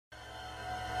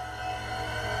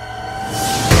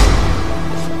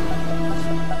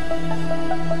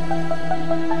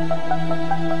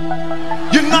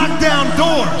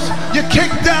You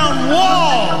kick down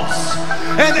walls.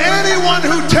 And anyone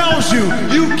who tells you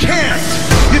you can't,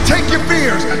 you take your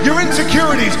fears, your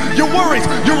insecurities, your worries,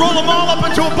 you roll them all up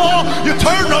into a ball, you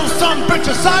turn those son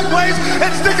bitches sideways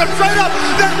and stick them straight up,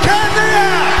 then candy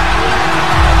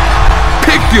out!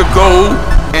 Pick your goal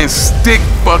and stick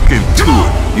fucking to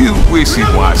it. You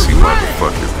wishy-washy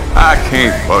motherfuckers. I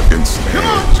can't fucking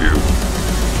stand you.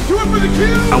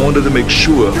 I wanted to make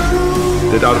sure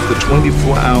that out of the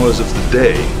 24 hours of the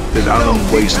day, that I don't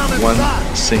waste one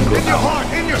single hour.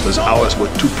 Those hours were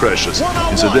too precious.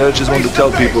 And so there I just want to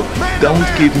tell people, don't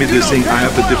give me this thing, I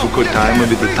have a difficult time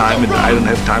with the time and I don't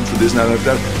have time for this and I don't have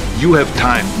that. You have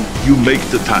time. You make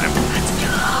the time.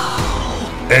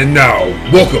 And now,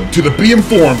 welcome to the Be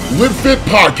Informed, Live Fit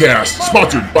podcast,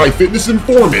 sponsored by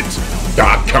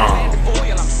FitnessInformant.com.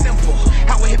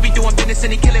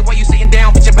 And he kill it while you sitting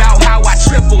down, bitch, about how I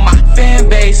triple my fan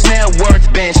base, net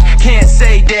worth bench. Can't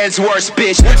say there's worse,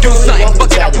 bitch. Do something,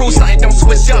 fuck it, I prove something, don't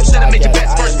switch up. Should've made your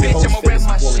best first, bitch. I'ma rep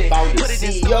my shit. Put it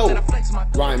in CEO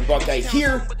Ryan Buckeye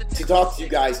here to talk to you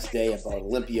guys today about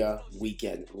Olympia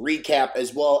weekend recap,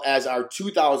 as well as our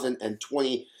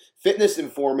 2020 Fitness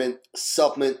Informant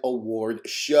Supplement Award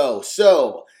show.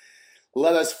 So,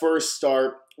 let us first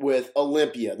start with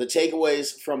Olympia. The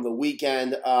takeaways from the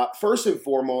weekend. First and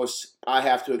foremost, I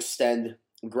have to extend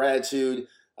gratitude,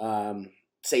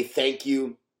 say thank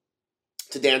you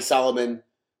to Dan Solomon,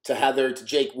 to Heather, to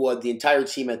Jake Wood, the entire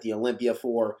team at the Olympia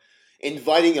for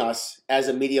inviting us as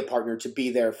a media partner to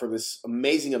be there for this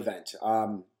amazing event.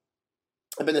 I've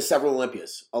been to several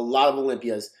Olympias, a lot of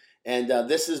Olympias, and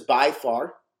this is by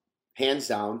far, hands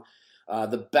down,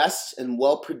 the best and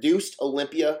well-produced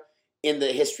Olympia in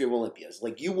the history of Olympias.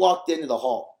 Like, you walked into the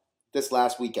hall this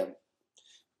last weekend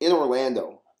in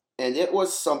Orlando, and it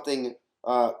was something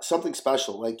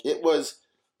special. Like, it was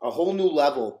a whole new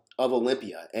level of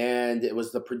Olympia, and it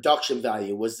was the production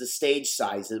value, it was the stage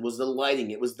size, it was the lighting,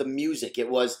 it was the music,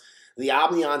 it was the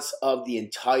ambiance of the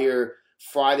entire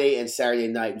Friday and Saturday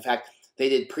night. In fact, they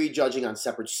did pre-judging on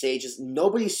separate stages.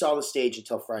 Nobody saw the stage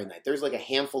until Friday night. There's like a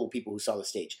handful of people who saw the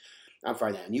stage on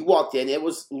Friday night. And you walked in, it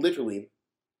was literally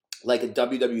like a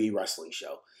WWE wrestling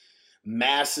show.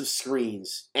 Massive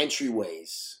screens,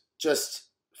 entryways, just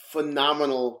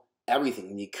phenomenal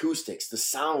everything. The acoustics, the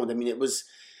sound. I mean, it was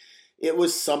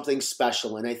something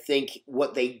special. And I think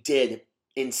what they did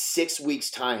in 6 weeks'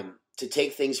 time to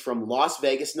take things from Las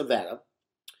Vegas, Nevada,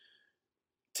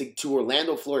 to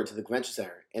Orlando, Florida, to the Convention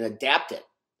Center, and adapt it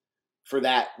for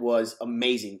that was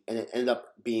amazing. And it ended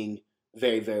up being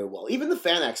very, very well. Even the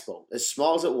Fan Expo, as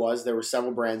small as it was, there were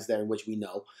several brands there in which we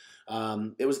know.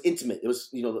 It was intimate. It was,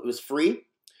 it was free,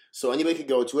 so anybody could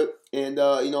go to it. And,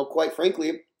 quite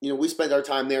frankly, we spent our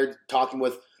time there talking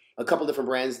with a couple different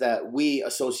brands that we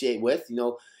associate with.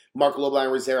 Mark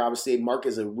Loeblein was there. Obviously, Mark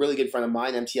is a really good friend of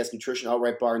mine, MTS Nutrition,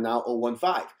 Outright Bar, now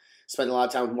 015. Spent a lot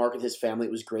of time with Mark and his family.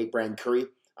 It was great. Brand Curry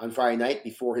on Friday night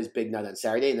before his big night on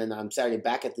Saturday. And then on Saturday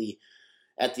back at the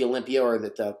Olympia, or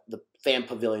the fan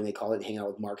pavilion, they call it, hang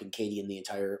out with Mark and Katie and the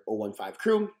entire 015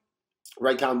 crew.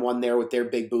 Redcon won there with their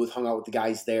big booth, hung out with the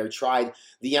guys there, tried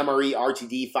the MRE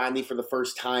RTD finally for the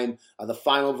first time, the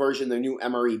final version, their new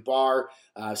MRE bar.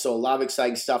 So a lot of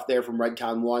exciting stuff there from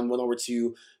Redcon 1. Went over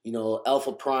to,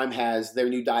 Alpha Prime has their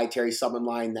new dietary supplement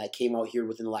line that came out here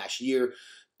within the last year,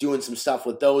 doing some stuff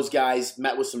with those guys,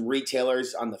 met with some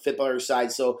retailers on the FitButter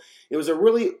side. So it was a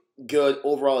really good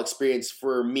overall experience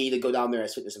for me to go down there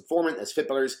as Fitness Informant, as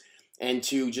FitButters, and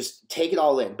to just take it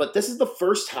all in. But this is the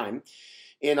first time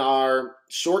in our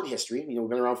short history, we've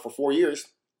been around for 4 years,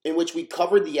 in which we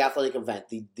covered the athletic event,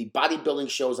 the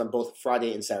bodybuilding shows on both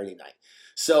Friday and Saturday night.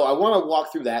 So I want to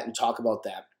walk through that and talk about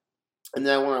that. And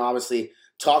then I want to obviously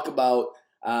talk about,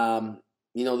 the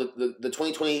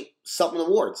 2020 Supplement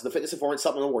Awards, the Fitness Informant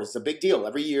Supplement Awards. It's a big deal.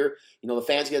 Every year, the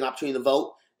fans get an opportunity to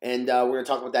vote. And we're going to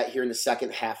talk about that here in the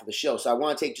second half of the show. So I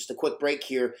want to take just a quick break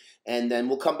here, and then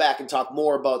we'll come back and talk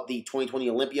more about the 2020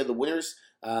 Olympia, the winners,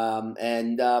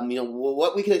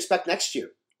 what we can expect next year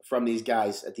from these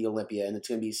guys at the Olympia. And it's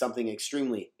going to be something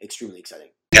extremely, extremely exciting.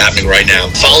 Happening right now.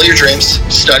 Follow your dreams.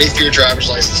 Study for your driver's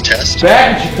license test.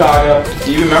 Back in Chicago.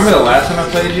 Do you remember the last time I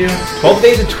played you? 12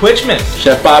 days of Twitchman.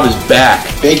 Chef Bob is back.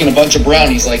 Baking a bunch of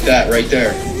brownies like that right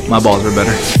there. My balls are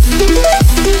better.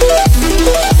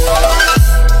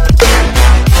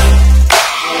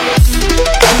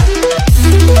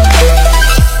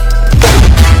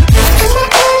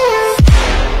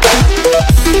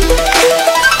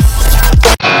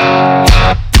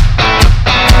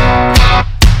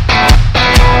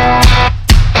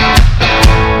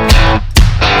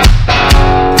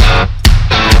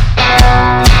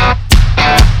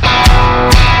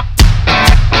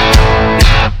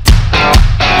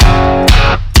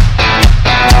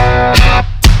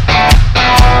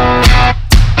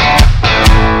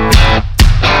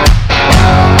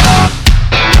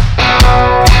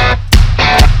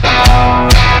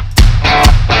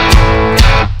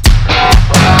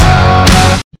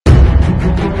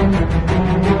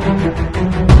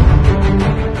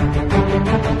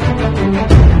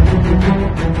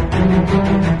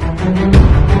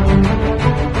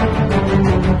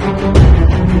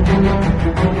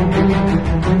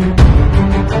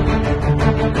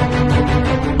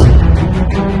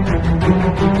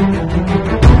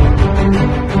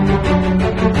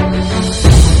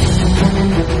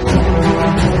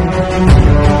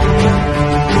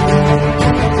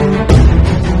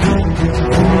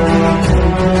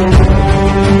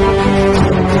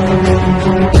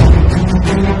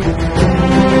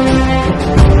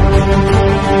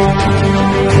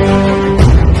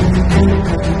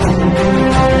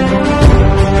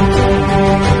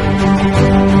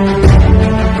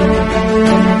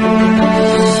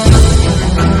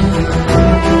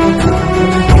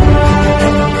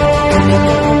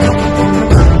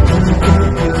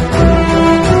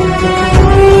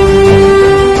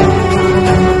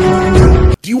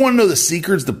 Want to know the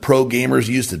secrets the pro gamers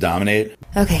use to dominate?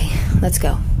 Okay, let's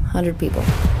go. 100 people.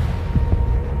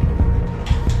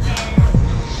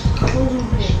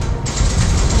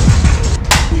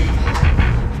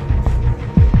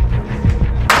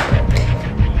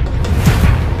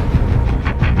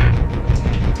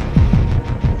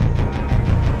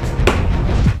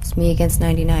 It's me against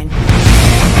 99.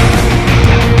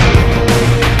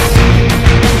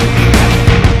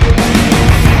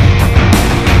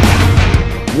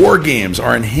 War Games,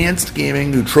 our enhanced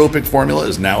gaming nootropic formula,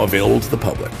 is now available to the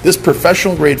public. This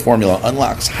professional-grade formula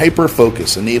unlocks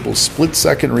hyper-focus, enables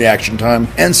split-second reaction time,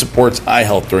 and supports eye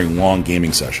health during long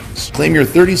gaming sessions. Claim your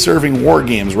 30-serving War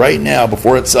Games right now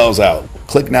before it sells out.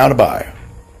 Click now to buy.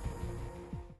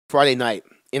 Friday night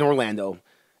in Orlando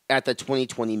at the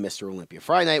 2020 Mr. Olympia.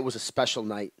 Friday night was a special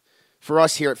night for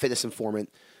us here at Fitness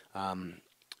Informant.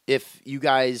 If you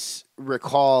guys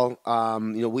recall,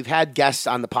 we've had guests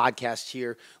on the podcast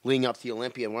here leading up to the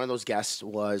Olympia, and one of those guests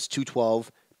was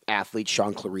 212 athlete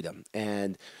Sean Clarita.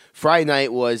 And Friday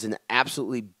night was an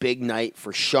absolutely big night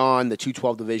for Sean, the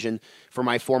 212 division, for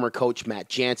my former coach, Matt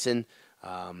Jansen.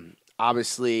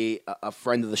 Obviously, a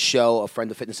friend of the show, a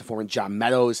friend of Fitness Informant, John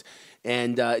Meadows.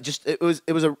 And it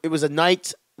was a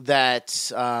night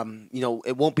that,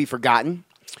 it won't be forgotten,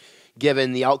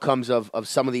 given the outcomes of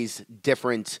some of these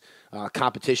different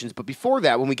competitions. But before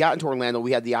that, when we got into Orlando,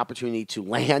 we had the opportunity to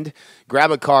land, grab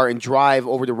a car, and drive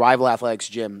over to Rival Athletics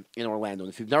Gym in Orlando.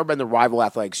 And if you've never been to Rival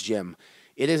Athletics Gym,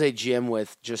 it is a gym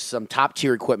with just some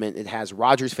top-tier equipment. It has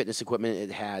Rogers Fitness equipment.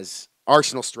 It has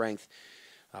Arsenal Strength.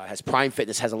 Has Prime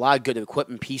Fitness. Has a lot of good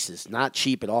equipment pieces. Not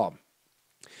cheap at all.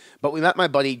 But we met my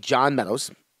buddy John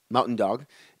Meadows, Mountain Dog,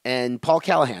 and Paul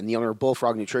Callahan, the owner of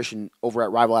Bullfrog Nutrition over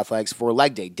at Rival Athletics for a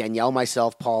leg day. Danielle,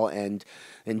 myself, Paul, and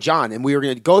John. And we were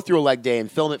going to go through a leg day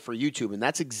and film it for YouTube, and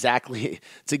that's exactly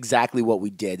what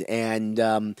we did.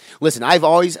 And listen, I've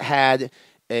always had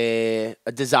a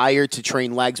desire to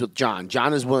train legs with John.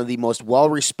 John is one of the most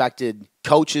well-respected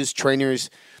coaches, trainers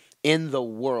in the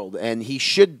world, and he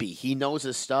should be. He knows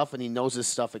his stuff, and he knows his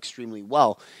stuff extremely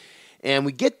well. And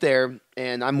we get there,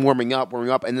 and I'm warming up,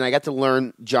 and then I got to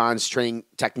learn John's training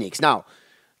techniques. Now,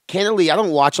 candidly, I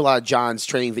don't watch a lot of John's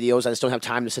training videos. I just don't have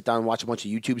time to sit down and watch a bunch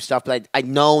of YouTube stuff. But I'd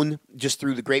known just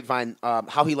through the grapevine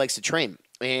how he likes to train.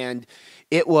 And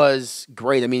it was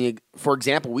great. I mean, for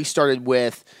example, we started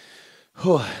with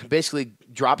basically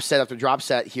drop set after drop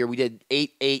set here. We did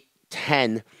 8, 8,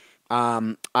 10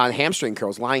 on hamstring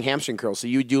curls, lying hamstring curls. So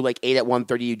you would do like 8 at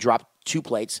 130, you drop 2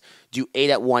 plates, do 8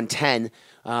 at 110,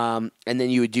 and then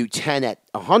you would do 10 at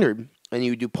 100, and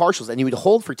you would do partials, and you would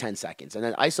hold for 10 seconds. And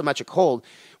then isometric hold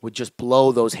would just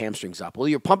blow those hamstrings up. Well,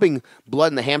 you're pumping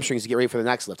blood in the hamstrings to get ready for the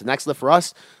next lift. The next lift for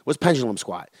us was pendulum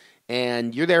squat.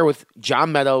 And you're there with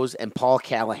John Meadows and Paul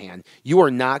Callahan. You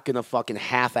are not going to fucking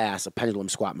half-ass a pendulum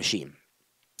squat machine.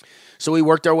 So we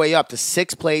worked our way up to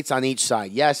 6 plates on each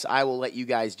side. Yes, I will let you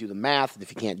guys do the math. And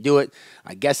if you can't do it,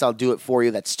 I guess I'll do it for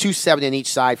you. That's 270 on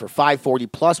each side for 540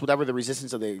 plus whatever the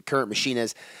resistance of the current machine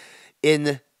is.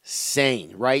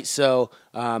 Insane, right? So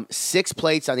 6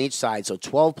 plates on each side, so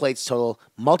 12 plates total.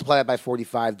 Multiply that by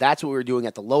 45. That's what we were doing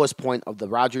at the lowest point of the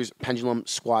Rogers pendulum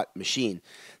squat machine.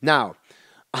 Now,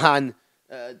 on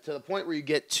to the point where you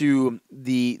get to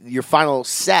your final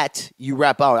set, you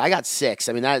rep out. I got 6.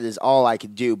 I mean, that is all I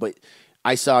could do. But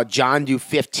I saw John do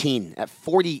 15 at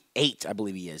 48, I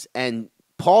believe he is, and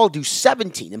Paul do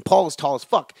 17. And Paul is tall as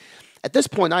fuck. At this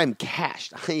point, I am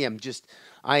cashed.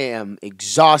 I am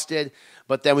exhausted.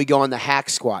 But then we go on the hack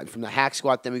squat. And from the hack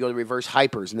squat, then we go to reverse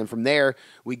hypers. And then from there,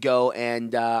 we go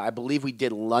and I believe we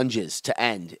did lunges to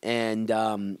end. And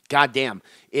goddamn,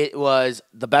 it was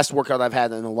the best workout I've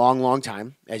had in a long, long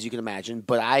time, as you can imagine.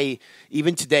 But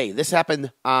even today, this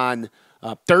happened on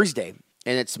Thursday.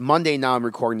 and it's Monday now I'm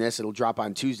recording this. It'll drop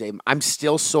on Tuesday. I'm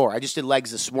still sore. I just did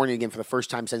legs this morning again for the first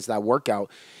time since that workout.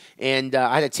 And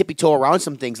I had to tippy-toe around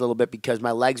some things a little bit because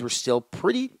my legs were still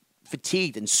pretty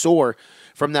fatigued and sore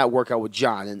from that workout with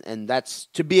John. And that's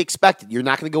to be expected. You're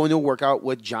not going to go into a workout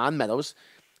with John Meadows,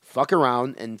 fuck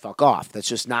around, and fuck off. That's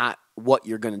just not what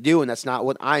you're going to do, and that's not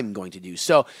what I'm going to do.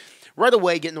 So right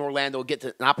away, get in Orlando, get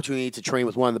an opportunity to train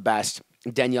with one of the best,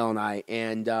 Danielle and I.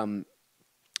 And,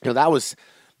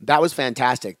 that was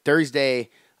fantastic. Thursday,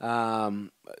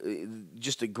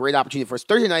 just a great opportunity for us.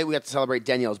 Thursday night, we got to celebrate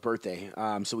Danielle's birthday.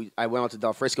 I went out to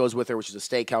Del Frisco's with her, which is a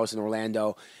steakhouse in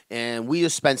Orlando, and we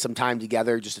just spent some time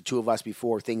together, just the two of us,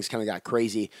 before things kind of got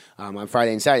crazy on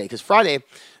Friday and Saturday. Because Friday,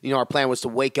 our plan was to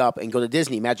wake up and go to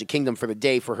Disney, Magic Kingdom, for the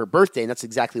day for her birthday, and that's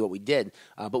exactly what we did.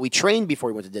 But we trained before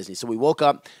we went to Disney. So we woke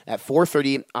up at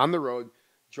 4:30 on the road,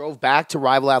 drove back to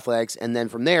Rival Athletics, and then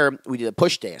from there, we did a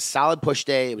push day, a solid push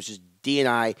day. It was just D and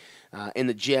I in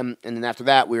the gym, and then after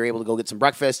that, we were able to go get some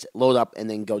breakfast, load up, and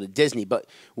then go to Disney. But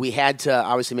we had to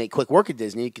obviously make quick work at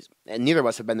Disney, and neither of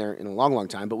us have been there in a long, long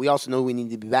time, but we also know we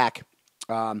need to be back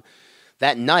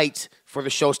that night for the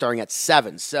show starting at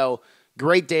 7. So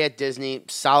great day at Disney,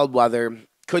 solid weather,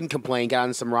 couldn't complain, got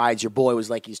on some rides. Your boy was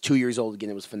like he's 2 years old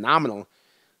again. It was phenomenal.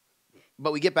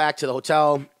 But we get back to the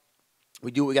hotel,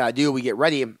 we do what we got to do, we get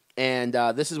ready, and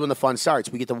this is when the fun starts.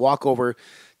 We get to walk over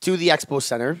to the Expo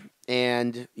Center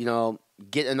and,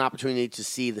 get an opportunity to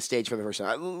see the stage for the first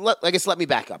time. Let me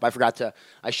back up.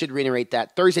 I should reiterate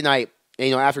that. Thursday night,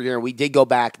 after dinner, we did go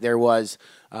back. There was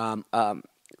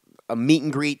a meet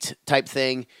and greet type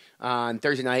thing on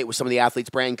Thursday night with some of the athletes.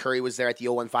 Brandon Curry was there at the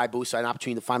 015 booth, so I had an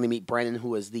opportunity to finally meet Brandon,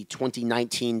 who is the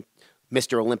 2019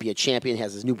 Mr. Olympia champion,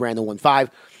 has his new brand, the 15,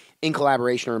 in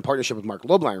collaboration or in partnership with Mark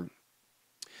Lobleyer.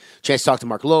 Chance to talk to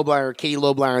Mark Lobleyer, Katie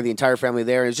Lobleyer, the entire family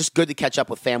there. And it's just good to catch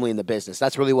up with family in the business.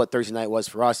 That's really what Thursday night was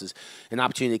for us, is an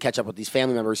opportunity to catch up with these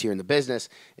family members here in the business.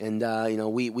 And,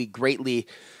 we greatly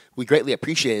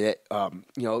appreciated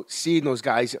it, seeing those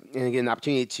guys and again, an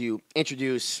opportunity to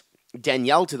introduce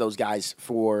Danielle to those guys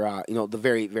for, the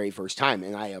very, very first time.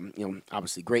 And I am,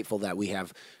 obviously grateful that we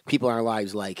have people in our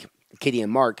lives like Katie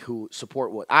and Mark who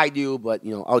support what I do, but,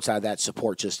 outside of that,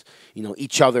 support just,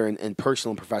 each other in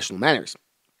personal and professional manners.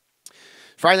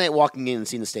 Friday night, walking in and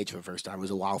seeing the stage for the first time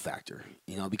was a wow factor,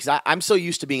 because I'm so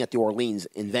used to being at the Orleans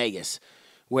in Vegas,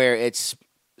 where it's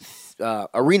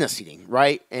arena seating,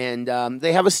 right? And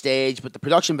they have a stage, but the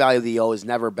production value of the O has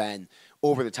never been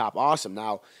over the top awesome.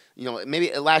 Now,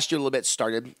 maybe last year a little bit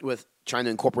started with trying to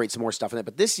incorporate some more stuff in it,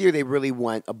 but this year they really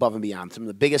went above and beyond. Some of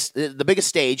the biggest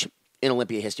stage in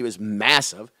Olympia history was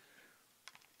massive,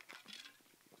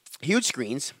 huge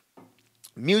screens,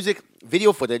 music,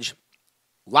 video footage,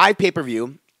 live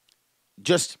pay-per-view,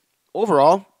 just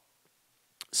overall,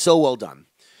 so well done.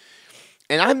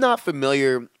 And I'm not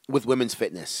familiar with women's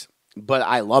fitness, but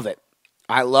I love it.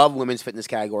 I love women's fitness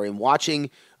category. And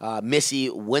watching Missy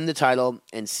win the title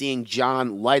and seeing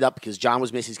John light up, because John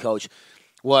was Missy's coach,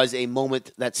 was a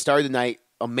moment that started the night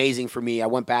amazing for me. I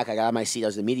went back, I got out of my seat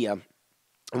as the media,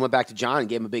 and went back to John and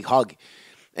gave him a big hug.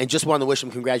 And just wanted to wish him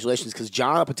congratulations, because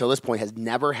John, up until this point, has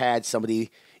never had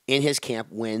somebody in his camp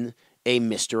win a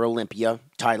Mr. Olympia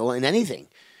title in anything.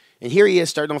 And here he is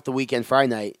starting off the weekend, Friday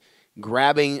night,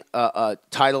 grabbing a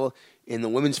title in the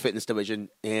women's fitness division.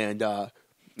 And, I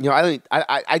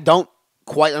don't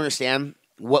quite understand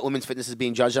what women's fitness is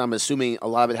being judged on. I'm assuming a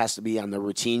lot of it has to be on the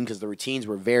routine, because the routines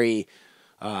were very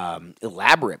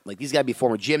elaborate. Like, these got to be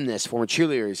former gymnasts, former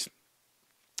cheerleaders,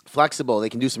 flexible. They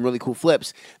can do some really cool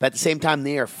flips, but at the same time,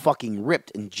 they are fucking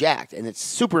ripped and jacked, and it's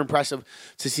super impressive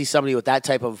to see somebody with that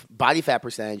type of body fat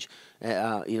percentage,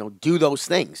 do those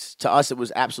things. To us, it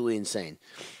was absolutely insane.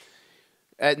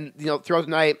 And throughout the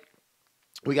night,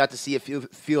 we got to see a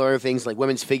few other things, like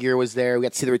women's figure was there. We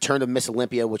got to see the return of Miss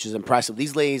Olympia, which is impressive.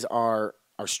 These ladies are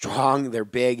strong, they're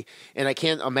big, and I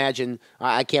can't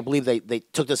believe they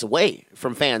took this away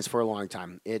from fans for a long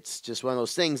time. It's just one of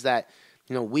those things that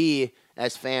we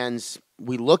as fans,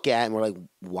 we look at and we're like,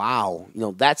 wow,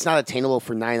 that's not attainable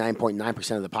for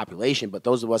 99.9% of the population, but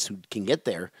those of us who can get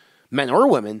there, men or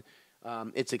women,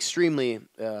 it's extremely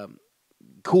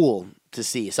cool to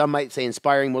see. Some might say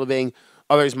inspiring, motivating.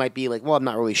 Others might be like, well, I'm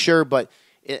not really sure, but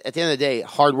at the end of the day,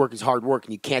 hard work is hard work,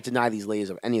 and you can't deny these ladies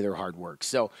of any of their hard work.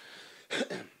 So,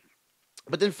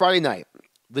 but then Friday night,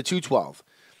 the 212,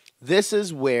 this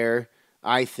is where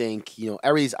I think,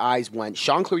 everybody's eyes went.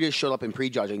 Sean Cleary just showed up in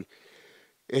prejudging,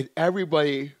 and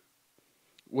everybody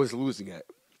was losing it.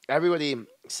 Everybody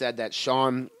said that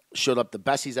Sean showed up the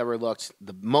best he's ever looked,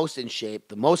 the most in shape,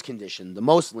 the most conditioned, the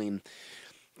most lean,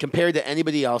 compared to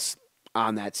anybody else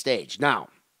on that stage. Now,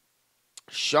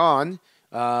 Sean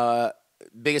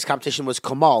biggest competition was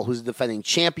Kamal, who's the defending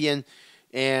champion.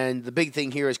 And the big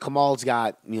thing here is Kamal's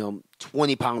got,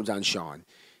 20 pounds on Sean.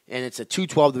 And it's a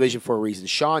 212 division for a reason.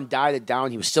 Sean died it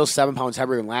down. He was still 7 pounds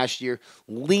heavier than last year.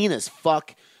 Lean as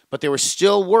fuck. But there was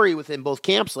still worry within both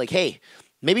camps. Like, hey,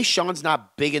 maybe Sean's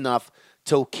not big enough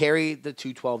to carry the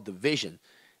 212 division.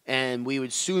 And we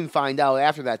would soon find out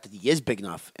after that he is big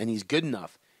enough and he's good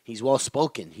enough. He's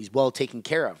well-spoken. He's well taken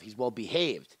care of. He's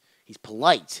well-behaved. He's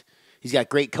polite. He's got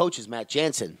great coaches, Matt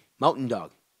Jansen, Mountain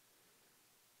Dog,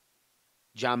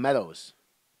 John Meadows.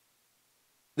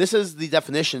 This is the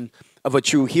definition of a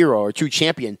true hero or a true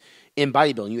champion in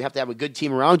bodybuilding. You have to have a good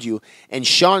team around you. And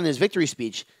Sean, in his victory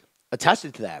speech,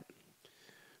 attested to that.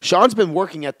 Sean's been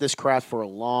working at this craft for a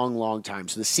long, long time.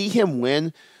 So to see him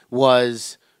win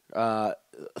was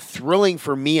thrilling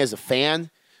for me as a fan,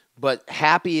 but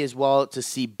happy as well to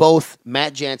see both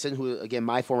Matt Jansen, who, again,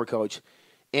 my former coach,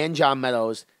 and John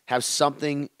Meadows have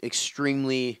something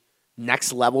extremely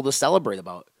next level to celebrate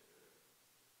about.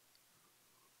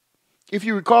 If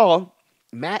you recall,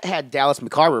 Matt had Dallas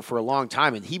McCarver for a long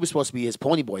time, and he was supposed to be his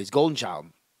pony boy, his golden child.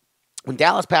 When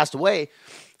Dallas passed away,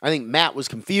 I think Matt was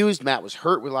confused. Matt was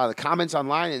hurt with a lot of the comments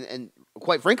online, and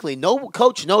quite frankly, no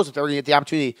coach knows if they're going to get the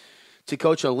opportunity to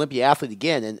coach an Olympia athlete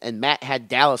again. And Matt had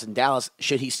Dallas, and Dallas,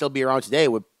 should he still be around today,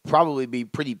 would probably be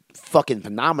pretty fucking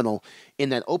phenomenal in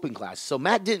that open class. So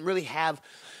Matt didn't really have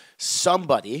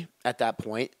somebody at that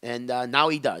point, and now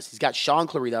he does. He's got Sean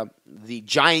Clarita, the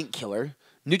giant killer,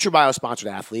 NutriBio-sponsored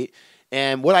athlete.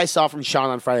 And what I saw from Sean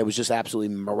on Friday was just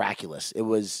absolutely miraculous. It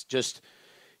was just,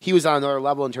 he was on another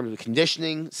level in terms of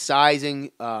conditioning,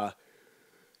 sizing.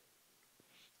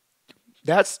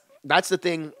 That's the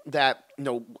thing that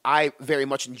I very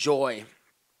much enjoy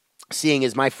seeing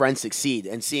as my friends succeed,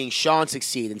 and seeing Sean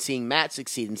succeed, and seeing Matt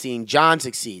succeed, and seeing John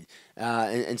succeed,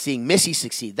 and seeing Missy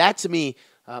succeed. That to me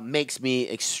makes me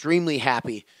extremely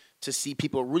happy to see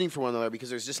people rooting for one another,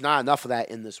 because there's just not enough of that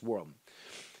in this world.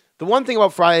 The one thing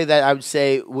about Friday that I would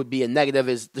say would be a negative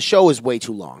is the show is way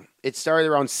too long. It started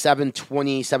around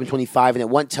 7:20, 7:25, and it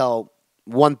went till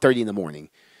 1:30 in the morning,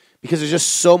 because there's just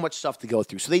so much stuff to go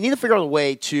through. So they need to figure out a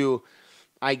way to,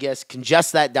 I guess,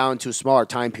 congest that down to a smaller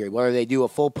time period, whether they do a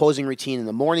full posing routine in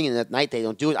the morning and at night they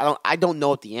don't do it. I don't know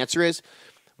what the answer is,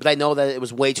 but I know that it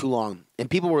was way too long. And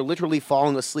people were literally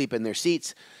falling asleep in their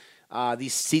seats.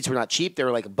 These seats were not cheap. They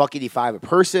were like $1.85 a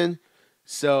person.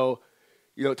 So,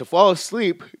 to fall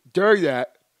asleep during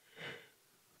that,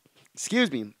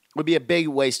 would be a big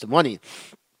waste of money.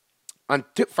 On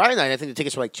Friday night, I think the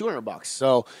tickets were like $200.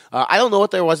 So I don't know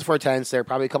what there was for attendance there,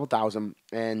 probably a couple thousand.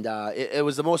 And it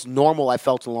was the most normal I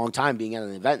felt in a long time being at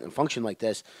an event and function like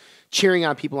this, cheering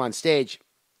on people on stage.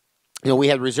 We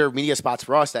had reserved media spots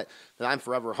for us that I'm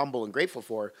forever humble and grateful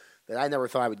for, that I never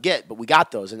thought I would get, but we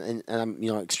got those, and I'm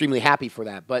extremely happy for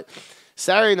that. But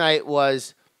Saturday night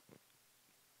was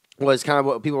kind of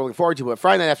what people were looking forward to, but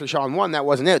Friday night after Sean won, that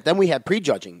wasn't it. Then we had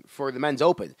prejudging for the men's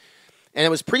open. And it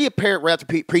was pretty apparent right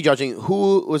after prejudging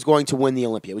who was going to win the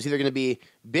Olympia. It was either going to be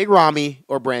Big Ramy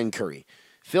or Brandon Curry.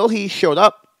 Phil Heath showed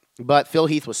up, but Phil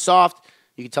Heath was soft.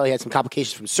 You could tell he had some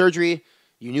complications from surgery.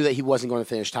 You knew that he wasn't going to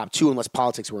finish top 2 unless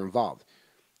politics were involved.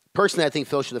 Personally, I think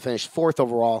Phil should have finished 4th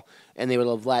overall, and they would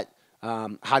have let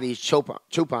Hadi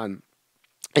Choopan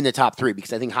in the top 3,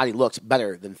 because I think Hadi looks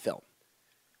better than Phil.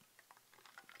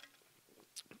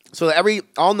 So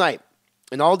all night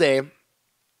and all day,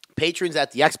 patrons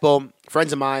at the expo,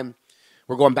 friends of mine,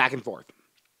 were going back and forth.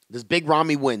 Does Big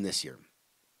Ramy win this year?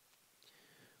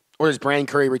 Or does Brandon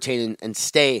Curry retain and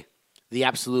stay the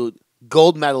absolute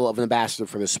gold medal of an ambassador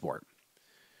for this sport?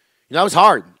 That was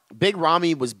hard. Big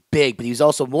Ramy was big, but he was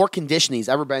also more conditioned than he's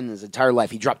ever been in his entire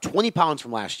life. He dropped 20 pounds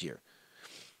from last year.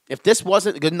 If this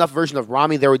wasn't a good enough version of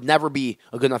Ramy, there would never be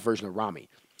a good enough version of Ramy.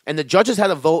 And the judges had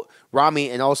to vote Ramy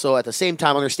and also at the same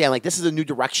time understand, this is a new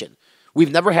direction.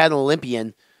 We've never had an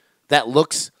Olympian that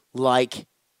looks like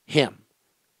him.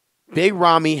 Big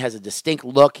Ramy has a distinct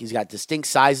look. He's got distinct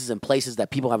sizes and places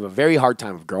that people have a very hard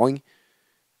time of growing.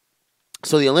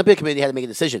 So the Olympic Committee had to make a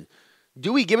decision.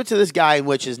 Do we give it to this guy,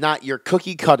 which is not your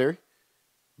cookie cutter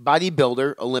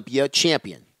bodybuilder Olympia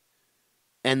champion?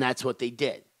 And that's what they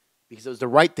did, because it was the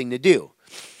right thing to do.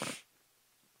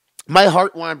 My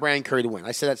heart wanted Brandon Curry to win.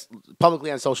 I said that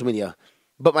publicly on social media,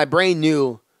 but my brain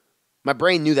knew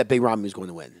that Big Ramy was going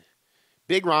to win.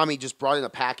 Big Ramy just brought in a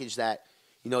package that,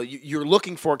 you're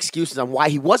looking for excuses on why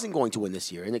he wasn't going to win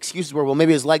this year. And excuses were, well,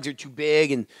 maybe his legs are too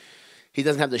big and he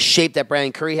doesn't have the shape that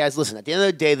Brandon Curry has. Listen, at the end of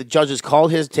the day, the judges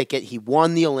called his ticket. He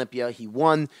won the Olympia. He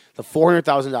won the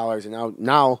 $400,000, and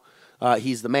now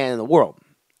he's the man in the world.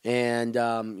 And,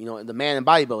 the man in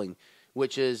bodybuilding,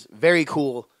 which is very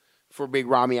cool for Big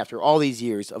Ramy after all these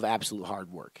years of absolute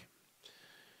hard work.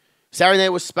 Saturday night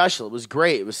was special. It was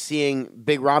great. It was seeing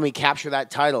Big Ramy capture that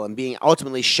title and being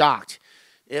ultimately shocked.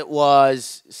 It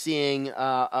was seeing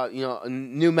a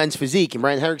new men's physique and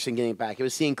Brandon Hendrickson getting it back. It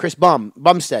was seeing Chris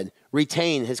Bumstead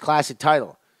retain his classic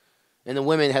title. And the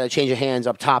women had a change of hands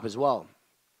up top as well.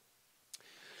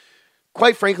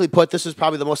 Quite frankly put, this was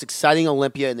probably the most exciting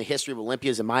Olympia in the history of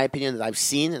Olympias, in my opinion, that I've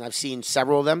seen, and I've seen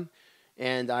several of them.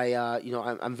 And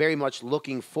I'm very much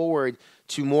looking forward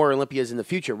to more Olympias in the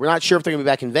future. We're not sure if they're going to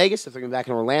be back in Vegas, if they're going to be back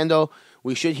in Orlando.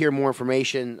 We should hear more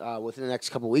information within the next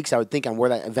couple of weeks, I would think, on where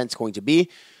that event's going to be.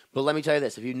 But let me tell you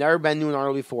this. If you've never been to an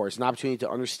RO before, it's an opportunity to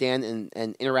understand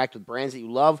and interact with brands that you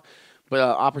love, but an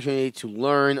opportunity to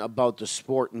learn about the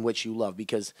sport in which you love,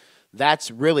 because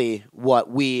that's really what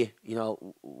we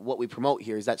promote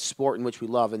here, is that sport in which we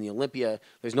love. And the Olympia,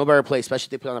 there's no better place, especially if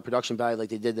they put on a production value like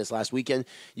they did this last weekend.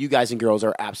 You guys and girls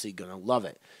are absolutely going to love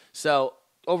it. So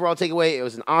overall takeaway, it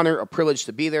was an honor, a privilege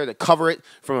to be there, to cover it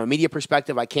from a media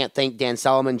perspective. I can't thank Dan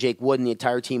Solomon, Jake Wood, and the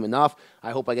entire team enough.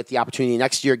 I hope I get the opportunity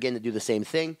next year again to do the same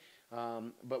thing.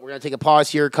 But we're going to take a pause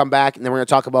here, come back, and then we're going to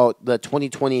talk about the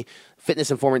 2020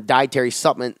 Fitness Informant Dietary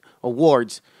Supplement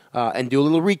Awards and do a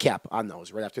little recap on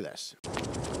those right after this.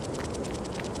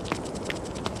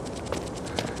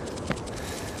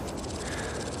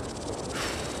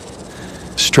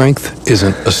 Strength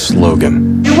isn't a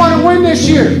slogan. You want to win this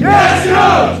year? Yes,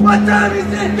 no! What time is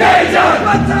it? Game time!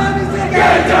 What time is it?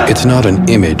 Game time! It's not an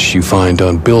image you find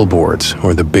on billboards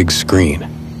or the big screen.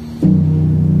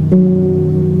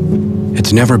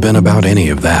 It's never been about any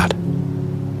of that.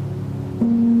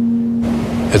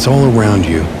 It's all around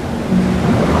you,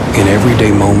 in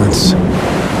everyday moments,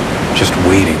 just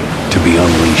waiting to be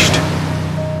unleashed.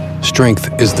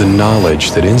 Strength is the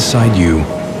knowledge that inside you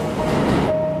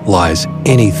lies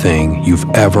anything you've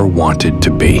ever wanted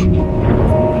to be.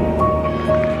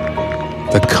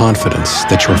 The confidence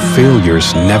that your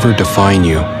failures never define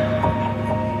you,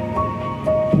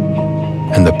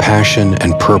 and the passion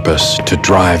and purpose to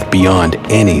drive beyond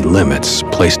any limits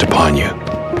placed upon you.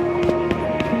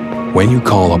 When you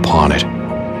call upon it,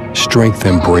 strength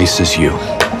embraces you,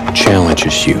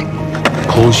 challenges you,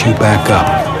 pulls you back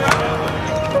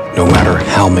up, no matter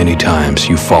how many times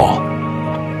you fall.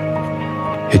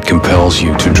 It compels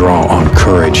you to draw on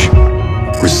courage,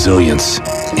 resilience,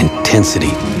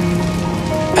 intensity,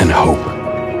 and hope,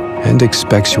 and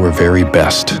expects your very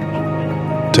best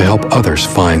to help others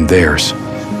find theirs.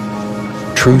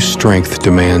 True strength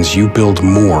demands you build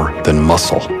more than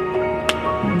muscle,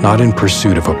 not in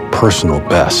pursuit of a personal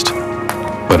best,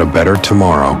 but a better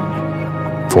tomorrow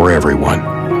for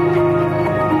everyone.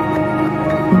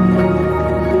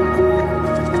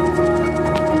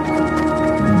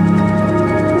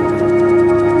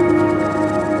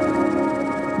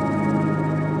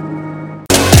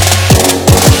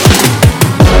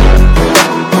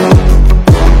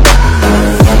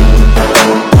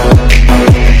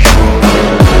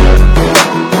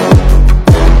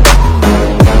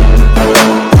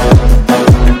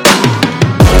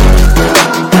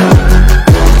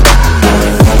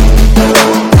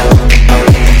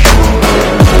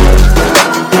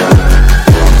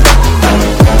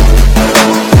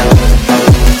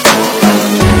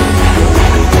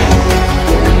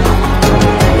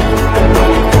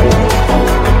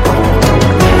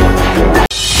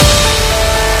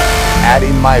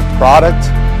 My product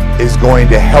is going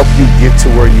to help you get to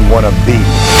where you want to be.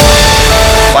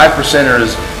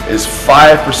 5%ers is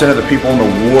 5% of the people in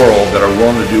the world that are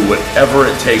willing to do whatever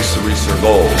it takes to reach their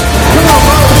goals.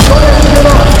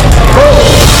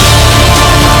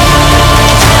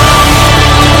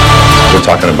 We're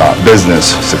talking about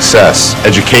business, success,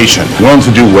 education, willing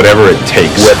to do whatever it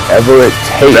takes. Whatever it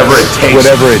takes. Whatever it takes.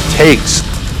 Whatever it takes.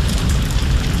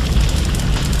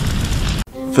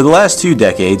 For the last 2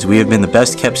 decades, we have been the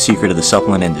best kept secret of the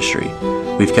supplement industry.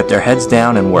 We've kept our heads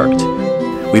down and worked.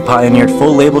 We pioneered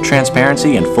full label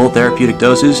transparency and full therapeutic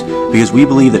doses because we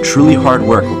believe that truly hard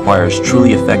work requires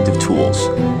truly effective tools.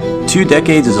 2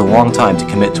 decades is a long time to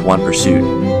commit to one pursuit,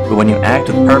 but when you act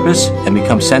with purpose and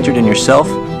become centered in yourself,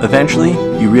 eventually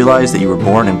you realize that you were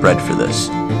born and bred for this.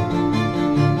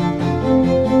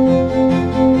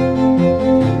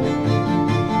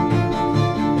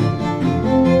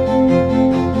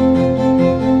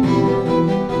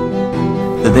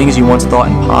 The things you once thought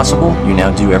impossible, you now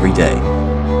do every day.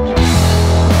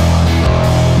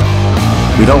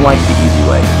 We don't like the easy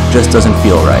way, it just doesn't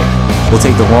feel right. We'll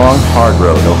take the long, hard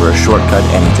road over a shortcut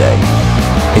any day.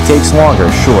 It takes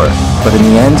longer, sure, but in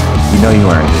the end, you know you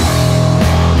earned it.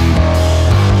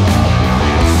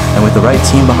 And with the right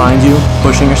team behind you,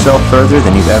 pushing yourself further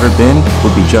than you've ever been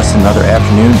would be just another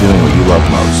afternoon doing what you love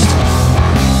most.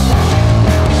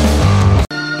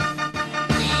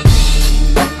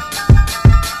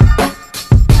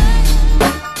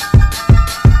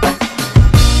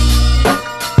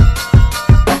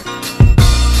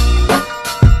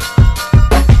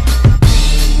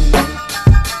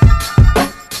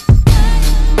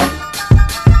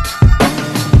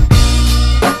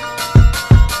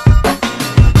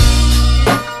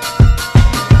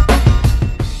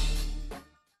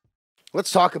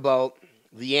 Let's talk about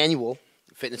the annual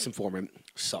Fitness Informant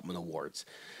Supplement Awards.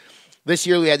 This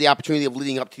year we had the opportunity of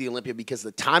leading up to the Olympia because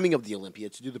of the timing of the Olympia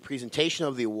to do the presentation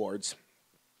of the awards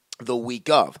the week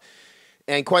of.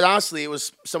 And quite honestly, it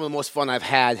was some of the most fun I've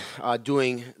had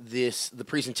doing the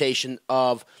presentation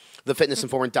of the Fitness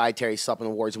Informant Dietary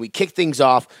Supplement Awards. We kicked things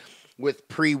off with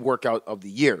pre-workout of the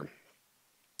year.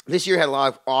 This year had a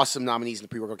lot of awesome nominees in the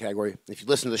pre-workout category. If you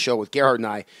listen to the show with Gerhard and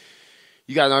I,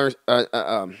 you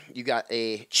got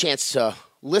a chance to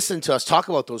listen to us talk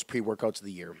about those pre-workouts of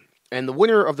the year. And the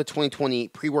winner of the 2020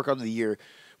 pre-workout of the year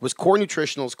was Core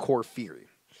Nutritional's Core Fury.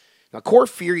 Now, Core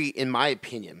Fury, in my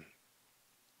opinion,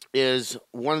 is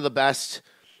one of the best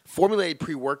formulated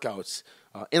pre-workouts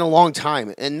in a long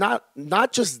time. And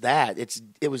not just that,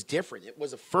 it was different. It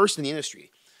was a first in the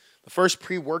industry. The first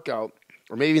pre-workout,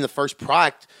 or maybe even the first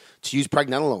product to use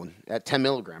pregnenolone at 10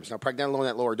 milligrams. Now, pregnenolone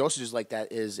at lower dosages like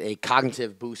that is a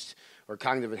cognitive boost or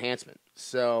cognitive enhancement.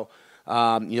 So,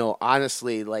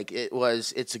 honestly,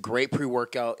 it's a great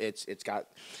pre-workout. It's got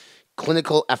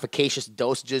clinical efficacious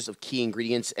dosages of key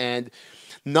ingredients, and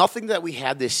nothing that we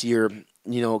had this year,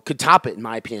 could top it, in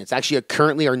my opinion. It's actually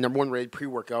currently our number one rated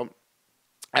pre-workout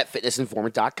at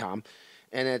fitnessinformant.com.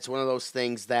 And it's one of those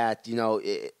things that,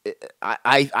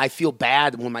 I feel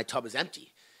bad when my tub is empty.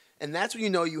 And that's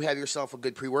when you have yourself a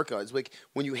good pre-workout. It's like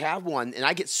when you have one, and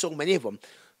I get so many of them,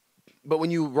 but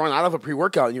when you run out of a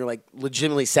pre-workout and you're like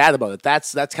legitimately sad about it,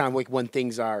 that's kind of like when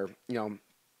things are,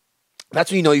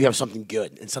 that's when you have something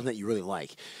good and something that you really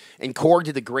like. And Core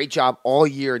did a great job all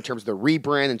year in terms of the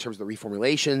rebrand, in terms of the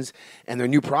reformulations, and their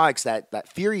new products. That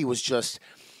Fury was just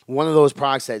one of those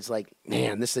products that's like,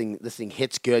 man, this thing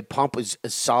hits good. Pump is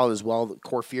solid as well. The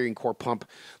Core Fury and Core Pump,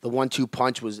 the 1-2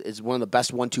 punch is one of the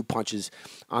best 1-2 punches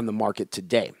on the market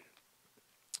today.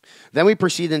 Then we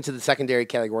proceed into the secondary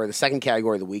category, the second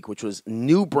category of the week, which was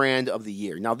new brand of the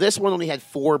year. Now, this one only had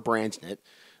 4 brands in it.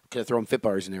 Could have thrown Fit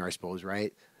Bars in there, I suppose,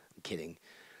 right? I'm kidding.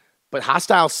 But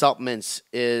Hostile Supplements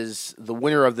is the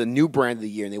winner of the new brand of the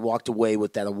year, and they walked away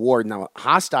with that award. Now,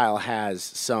 Hostile has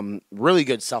some really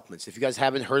good supplements. If you guys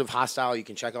haven't heard of Hostile, you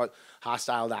can check out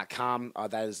hostile.com.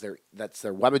 That's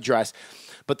their web address.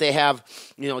 But they have,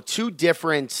 2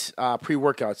 different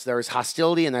pre-workouts. There's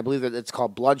Hostility, and I believe that it's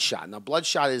called Bloodshot. Now,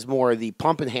 Bloodshot is more the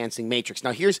pump-enhancing matrix.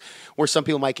 Now, here's where some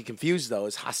people might get confused, though,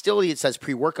 is Hostility, it says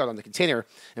pre-workout on the container,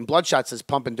 and Bloodshot says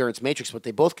pump endurance matrix, but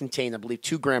they both contain, I believe,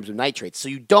 2 grams of nitrates. So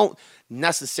you don't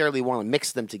necessarily want to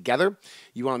mix them together.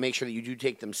 You want to make sure that you do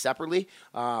take them separately.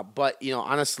 But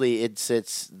honestly,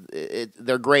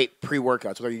 they're great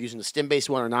pre-workouts. Whether you're using the stim-based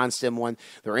one or non-stim one,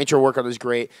 their intro workout is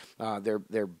great.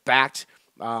 They're backed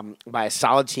by a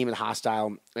solid team at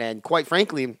Hostile, and quite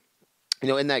frankly,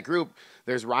 in that group,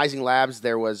 there's Rising Labs.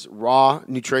 There was Raw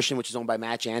Nutrition, which is owned by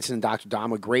Matt Jansen and Dr.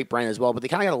 Dom, a great brand as well. But they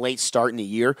kind of got a late start in the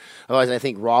year. Otherwise, I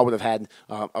think Raw would have had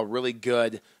a really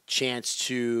good chance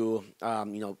to,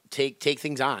 take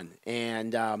things on.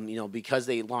 And, because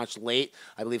they launched late,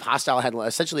 I believe Hostile had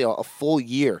essentially a full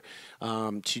year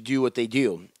to do what they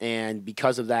do. And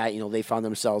because of that, they found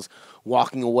themselves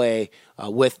walking away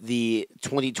with the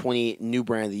 2020 New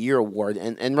Brand of the Year award,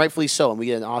 and rightfully so. And we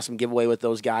get an awesome giveaway with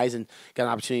those guys and got an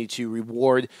opportunity to reward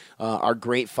our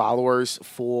great followers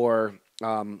for,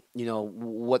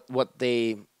 what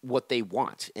they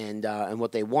want. And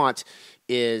what they want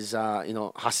is,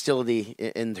 Hostility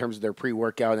in terms of their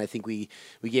pre-workout. And I think we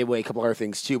gave away a couple other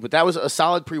things too. But that was a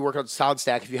solid pre-workout, solid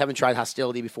stack. If you haven't tried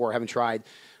Hostility before, haven't tried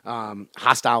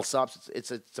Hostile Subs,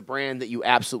 it's a brand that you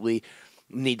absolutely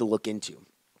need to look into.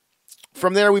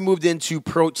 From there, we moved into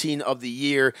Protein of the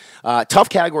Year. Tough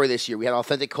category this year. We had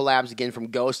authentic collabs again from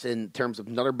Ghost in terms of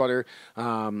Nutter Butter.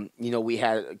 We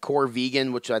had Core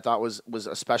Vegan, which I thought was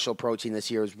a special protein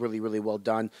this year. It was really, really well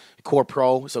done. Core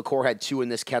Pro, so Core had 2 in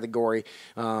this category.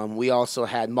 We also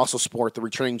had Muscle Sport, the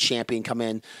returning champion, come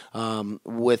in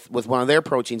with one of their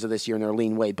proteins of this year in their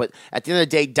lean whey. But at the end of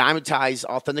the day, Dymatize,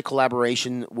 authentic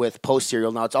collaboration with Post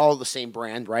Cereal. Now, it's all the same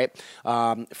brand, right?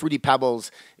 Fruity Pebbles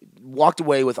walked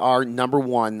away with our number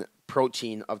one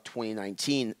protein of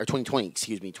 2019 or 2020,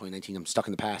 excuse me, 2019. I'm stuck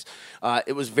in the past.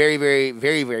 It was very, very,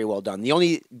 very, very well done. The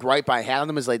only gripe I had on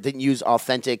them is they didn't use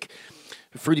authentic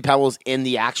Fruity Pebbles in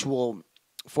the actual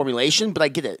formulation, but I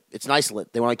get it. It's an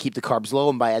isolate. They want to keep the carbs low,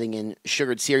 and by adding in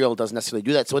sugared cereal, it doesn't necessarily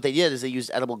do that. So what they did is they used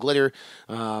edible glitter,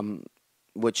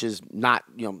 which is not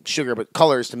sugar, but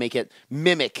colors to make it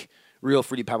mimic real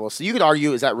Fruity Pebbles. So you could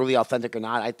argue, is that really authentic or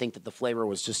not? I think that the flavor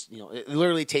was just, it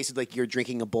literally tasted like you're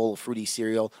drinking a bowl of Fruity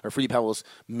cereal or Fruity Pebbles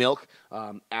milk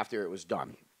after it was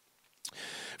done.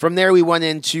 From there, we went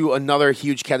into another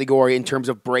huge category in terms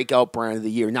of breakout brand of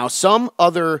the year. Now, some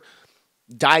other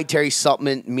dietary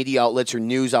supplement media outlets or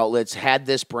news outlets had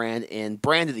this brand in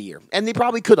brand of the year, and they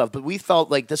probably could have, but we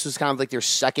felt like this was kind of like their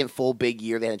second full big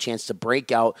year. They had a chance to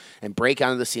break out and break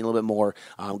onto the scene a little bit more.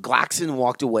 Glaxon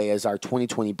walked away as our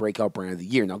 2020 breakout brand of the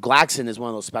year. Now, Glaxon is one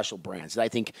of those special brands that I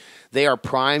think they are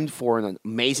primed for an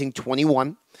amazing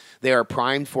 21. They are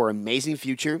primed for an amazing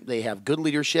future. They have good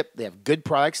leadership. They have good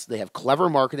products. They have clever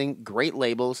marketing, great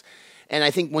labels. And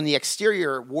I think when the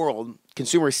exterior world,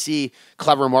 consumers see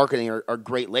clever marketing or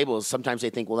great labels, sometimes they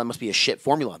think, well, that must be a shit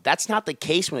formula. That's not the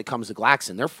case when it comes to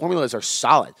Glaxon. Their formulas are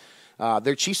solid.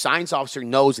 Their chief science officer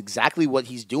knows exactly what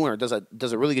he's doing, or does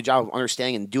a really good job of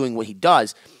understanding and doing what he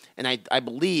does. And I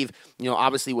believe,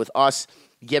 obviously with us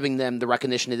giving them the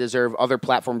recognition they deserve, other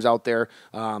platforms out there,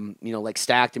 like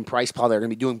Stacked and Price Paw, they're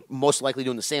going to be most likely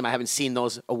doing the same. I haven't seen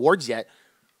those awards yet.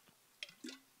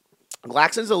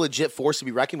 Glaxon's a legit force to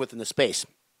be reckoned with in the space.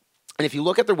 And if you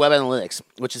look at their web analytics,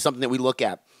 which is something that we look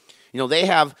at, they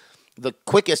have the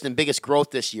quickest and biggest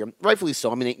growth this year, rightfully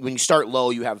so. I mean, when you start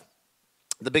low, you have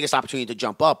the biggest opportunity to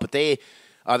jump up, but their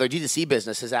D2C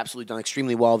business has absolutely done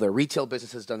extremely well. Their retail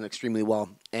business has done extremely well.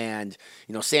 And,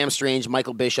 Sam Strange,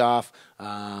 Michael Bischoff,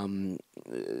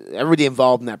 everybody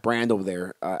involved in that brand over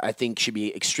there, I think should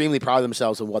be extremely proud of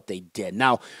themselves and what they did.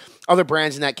 Now, other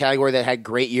brands in that category that had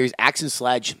great years, Axe and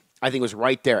Sledge, I think was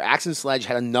right there. Axe and Sledge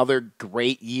had another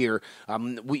great year.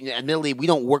 Admittedly, we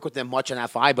don't work with them much on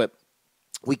FI, but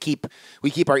we keep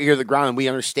our ear to the ground, and we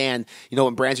understand,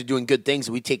 when brands are doing good things,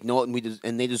 we take note,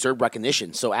 and they deserve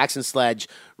recognition. So Axe and Sledge,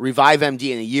 Revive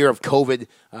MD in a year of COVID,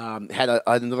 had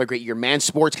another great year. Man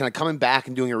Sports kind of coming back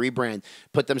and doing a rebrand,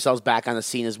 put themselves back on the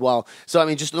scene as well. So, I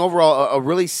mean, just an overall, a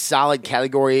really solid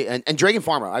category. And Dragon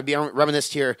Pharma, I'd be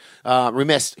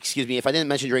remiss, if I didn't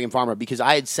mention Dragon Pharma, because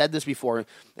I had said this before,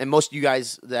 and most of you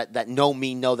guys that know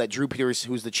me know that Drew Peters,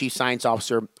 who's the chief science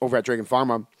officer over at Dragon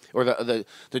Pharma, or the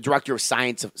director of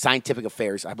scientific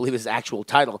affairs, I believe is his actual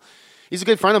title. He's a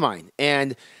good friend of mine.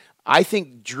 And I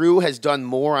think Drew has done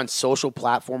more on social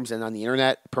platforms and on the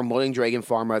internet promoting Dragon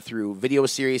Pharma through video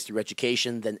series, through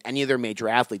education, than any of their major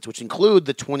athletes, which include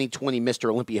the 2020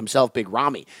 Mr. Olympia himself, Big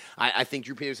Ramy. I think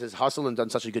Drew Peters has hustled and done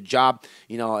such a good job,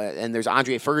 and there's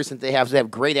Andre Ferguson that they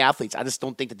have great athletes. I just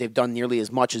don't think that they've done nearly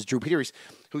as much as Drew Peters,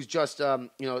 who's just, some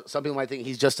people might think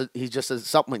he's just a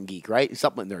supplement geek, right?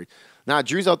 Supplement nerd. Now,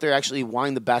 Drew's out there actually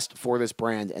wanting the best for this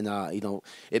brand, and,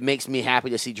 it makes me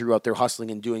happy to see Drew out there hustling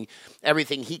and doing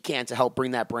everything he can to help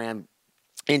bring that brand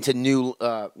into new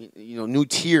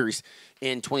tiers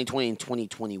in 2020 and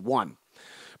 2021.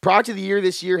 Product of the year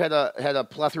this year had a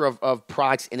plethora of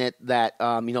products in it that,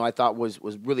 I thought was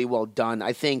really well done.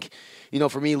 I think,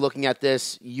 for me looking at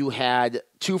this, you had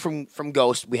two from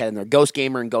Ghost. We had in there Ghost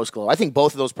Gamer and Ghost Glow. I think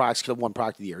both of those products could have won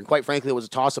Product of the Year. And quite frankly, it was a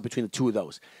toss-up between the two of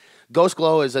those. Ghost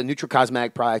Glow is a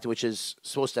nutracosmetic product which is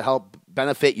supposed to help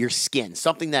benefit your skin,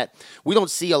 something that we don't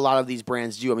see a lot of these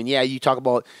brands do. I mean, yeah, you talk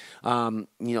about,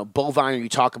 bovine, or you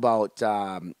talk about,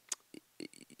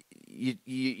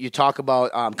 you talk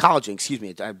about collagen. Excuse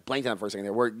me, I blanked on it for a second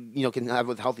there. Where can have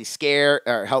with healthy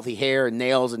healthy hair and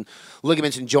nails and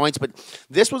ligaments and joints. But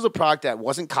this was a product that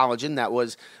wasn't collagen. That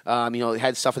was it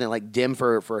had stuff in it like Dim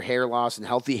for hair loss and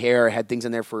healthy hair. It had things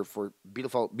in there for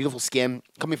beautiful skin.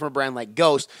 Coming from a brand like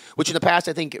Ghost, which in the past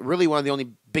I think really one of the only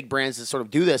big brands that sort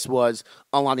of do this was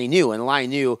Alani Nu, and Alani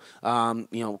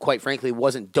Nu, quite frankly,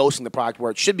 wasn't dosing the product where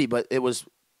it should be, but it was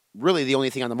really the only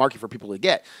thing on the market for people to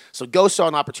get. So Ghost saw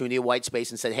an opportunity, a white space,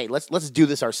 and said, hey, let's do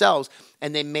this ourselves.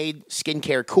 And they made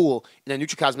skincare cool in a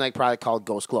nutracosmetic product called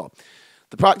Ghost Glow.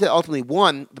 The product that ultimately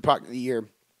won the product of the year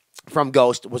from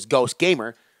Ghost was Ghost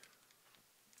Gamer.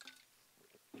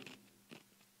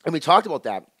 And we talked about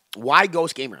that. Why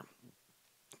Ghost Gamer?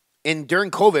 And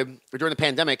during COVID, or during the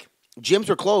pandemic, gyms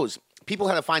were closed. People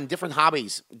had to find different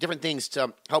hobbies, different things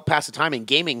to help pass the time. In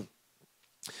gaming,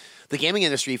 the gaming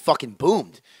industry fucking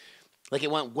boomed. Like, it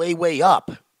went way, way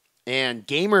up. And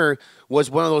Gamer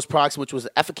was one of those products which was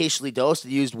efficaciously dosed.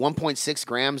 It used 1.6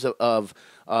 grams of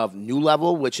New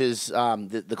Level, which is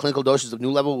the clinical doses of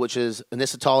New Level, which is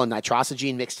inositol and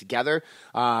nitrosogene mixed together.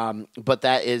 But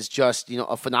that is just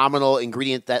a phenomenal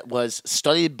ingredient that was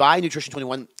studied by Nutrition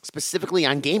 21 specifically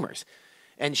on gamers,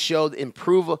 and showed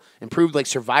improved like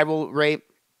survival rate,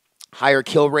 higher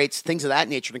kill rates, things of that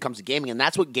nature when it comes to gaming, and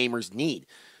that's what gamers need.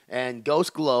 And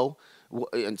Ghost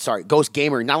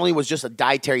Gamer not only was just a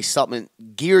dietary supplement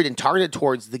geared and targeted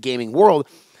towards the gaming world,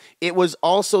 it was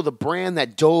also the brand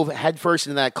that dove headfirst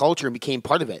into that culture and became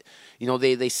part of it.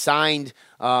 They signed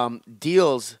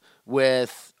deals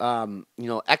with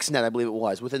XNet, I believe it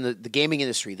was, within the gaming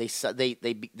industry. They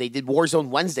did Warzone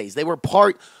Wednesdays. They were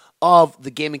part of the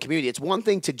gaming community. It's one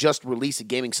thing to just release a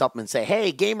gaming supplement and say,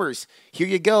 "Hey, gamers, here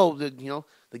you go."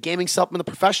 The gaming supplement,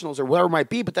 the professionals, or whatever it might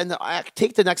be. But then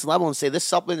take the next level and say this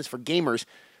supplement is for gamers,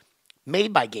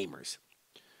 made by gamers.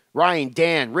 Ryan,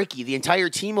 Dan, Ricky, the entire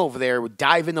team over there would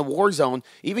dive into Warzone.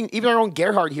 Even our own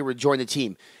Gerhard here would join the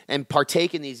team and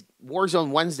partake in these Warzone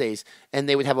Wednesdays. And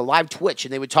they would have a live Twitch,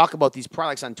 and they would talk about these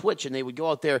products on Twitch, and they would go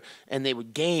out there and they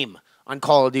would game on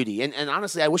Call of Duty. And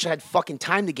honestly, I wish I had fucking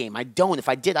time to game. I don't. If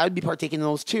I did, I would be partaking in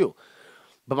those too.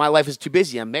 But my life is too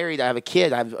busy. I'm married. I have a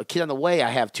kid. I have a kid on the way. I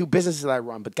have 2 businesses that I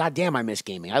run. But goddamn, I miss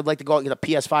gaming. I'd like to go out and get a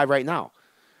PS5 right now.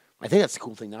 I think that's the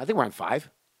cool thing now. I think we're on 5.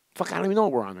 Fuck, I don't even know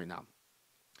what we're on right now.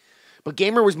 But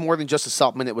Gamer was more than just a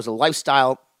supplement. It was a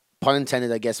lifestyle, pun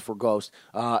intended, I guess, for Ghost,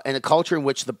 and a culture in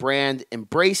which the brand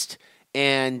embraced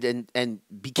and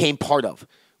became part of,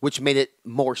 which made it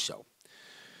more so.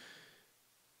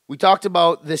 We talked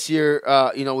about this year,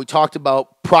 we talked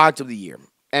about Product of the Year.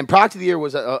 And Product of the Year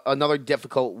was another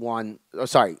difficult one. Oh,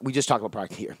 sorry, we just talked about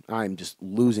Product of the Year. I'm just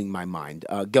losing my mind.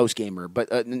 Ghost Gamer. But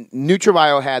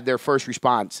NutraBio had their first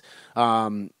response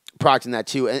product in that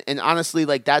too. And honestly,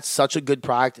 like, that's such a good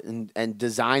product and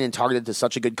designed and targeted to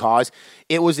such a good cause.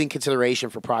 It was in consideration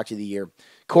for Product of the Year.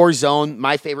 Core Zone,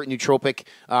 my favorite nootropic,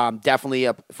 definitely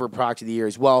up for Product of the Year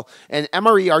as well. And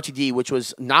MRE RTD, which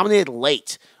was nominated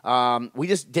late. We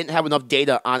just didn't have enough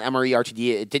data on MRE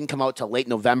RTD. It didn't come out till late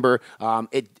November.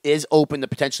 It is open to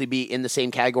potentially be in the same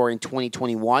category in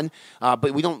 2021,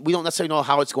 but we don't necessarily know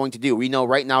how it's going to do. We know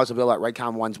right now it's available at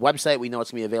Redcon One's website. We know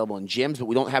it's going to be available in gyms, but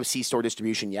we don't have C-store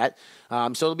distribution yet.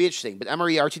 So it'll be interesting. But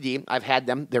MRE RTD, I've had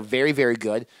them. They're very, very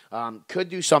good. Could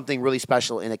do something really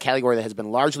special in a category that has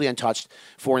been largely untouched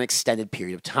for an extended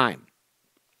period of time.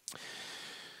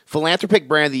 Philanthropic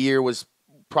Brand of the Year was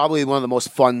probably one of the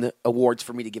most fun awards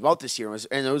for me to give out this year.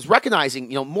 And it was recognizing,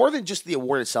 more than just the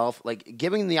award itself, like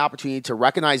giving the opportunity to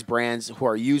recognize brands who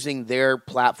are using their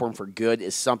platform for good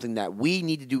is something that we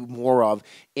need to do more of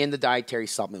in the dietary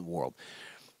supplement world.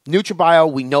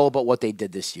 NutraBio, we know about what they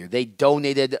did this year. They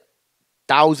donated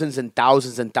thousands and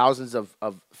thousands and thousands of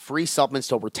free supplements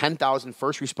to over 10,000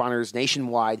 first responders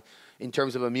nationwide in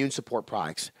terms of immune support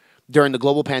products during the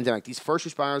global pandemic. These first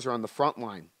responders are on the front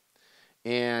line.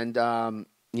 And, that's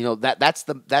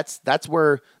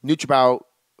where NutraBio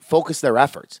focused their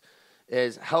efforts,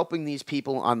 is helping these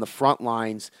people on the front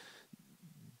lines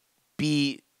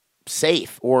be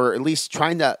safe, or at least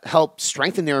trying to help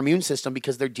strengthen their immune system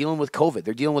because they're dealing with COVID.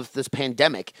 They're dealing with this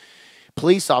pandemic.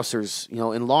 Police officers,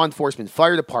 in law enforcement,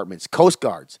 fire departments, Coast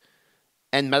Guards,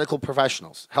 and medical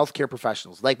professionals, healthcare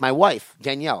professionals, like my wife,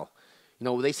 Danielle.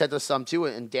 They said this some too,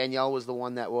 and Danielle was the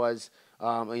one that was,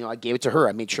 I gave it to her.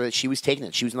 I made sure that she was taking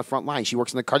it. She was in the front line. She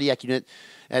works in the cardiac unit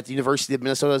at the University of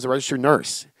Minnesota as a registered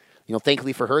nurse.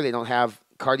 Thankfully for her, they don't have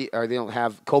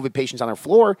COVID patients on their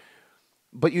floor,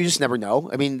 but you just never know.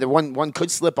 I mean, the one could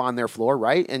slip on their floor,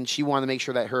 right? And she wanted to make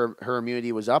sure that her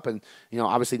immunity was up. And,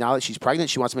 obviously now that she's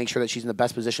pregnant, she wants to make sure that she's in the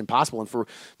best position possible. And for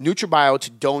NutraBio to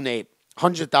donate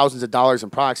hundreds of thousands of dollars in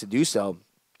products to do so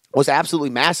was absolutely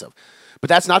massive. But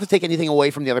that's not to take anything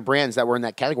away from the other brands that were in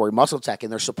that category. Muscle Tech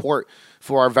and their support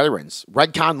for our veterans.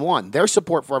 Redcon One, their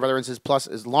support for our veterans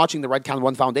is launching the Redcon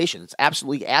One Foundation. It's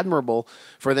absolutely admirable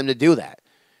for them to do that.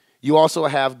 You also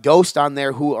have Ghost on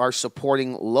there, who are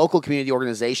supporting local community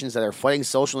organizations that are fighting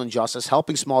social injustice,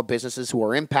 helping small businesses who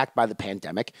are impacted by the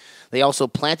pandemic. They also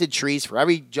planted trees for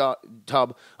every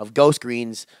tub of Ghost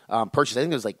Greens purchased. I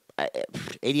think it was like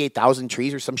 88,000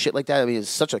 trees or some shit like that. I mean, it's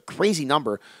such a crazy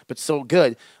number, but so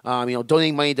good.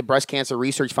 Donating money to Breast Cancer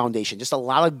Research Foundation. Just a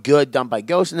lot of good done by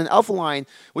Ghost. And then Alpha Line,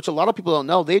 which a lot of people don't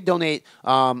know, they donate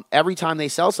every time they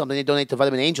sell something. They donate to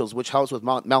Vitamin Angels, which helps with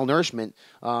malnourishment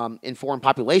in foreign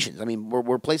populations. I mean,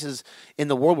 we're places in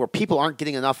the world where people aren't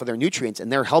getting enough of their nutrients,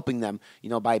 and they're helping them,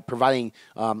 by providing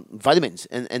vitamins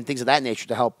and things of that nature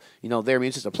to help, their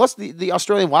immune system. Plus the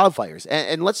Australian wildfires.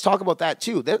 And let's talk about that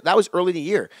too. That was early in the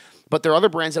year. But there are other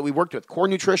brands that we worked with, Core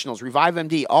Nutritionals, Revive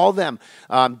MD, all of them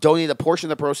donated a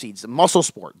portion of the proceeds. Muscle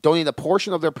Sport donated a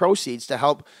portion of their proceeds to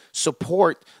help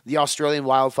support the Australian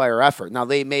wildfire effort. Now,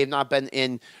 they may have not been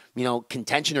in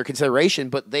contention or consideration,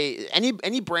 but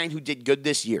any brand who did good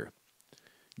this year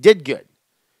did good.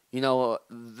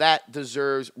 That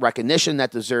deserves recognition,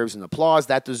 that deserves an applause,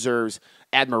 that deserves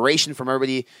admiration from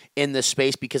everybody in this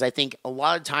space, because I think a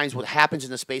lot of times what happens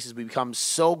in this space is we become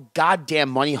so goddamn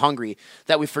money hungry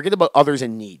that we forget about others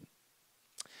in need.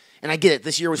 And I get it.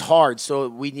 This year was hard, so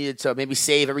we needed to maybe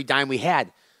save every dime we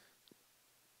had.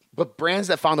 But brands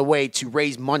that found a way to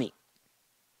raise money,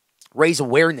 raise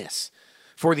awareness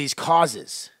for these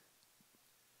causes,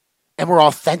 and were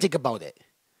authentic about it,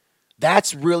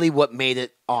 that's really what made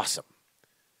it awesome.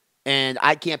 And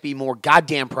I can't be more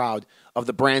goddamn proud of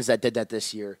the brands that did that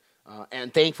this year.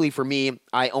 And thankfully for me,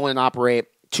 I own and operate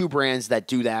 2 brands that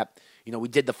do that. We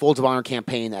did the Folds of Honor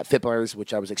campaign at FitButters,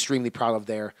 which I was extremely proud of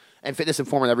there. And Fitness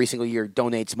Informant every single year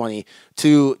donates money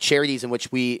to charities in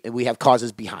which we have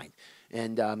causes behind.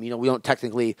 And, we don't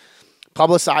technically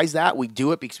publicize that. We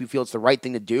do it because we feel it's the right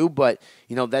thing to do. But,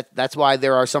 that's why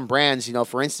there are some brands,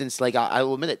 for instance, like I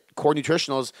will admit it, Core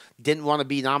Nutritionals didn't want to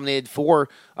be nominated for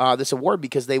this award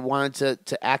because they wanted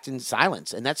to act in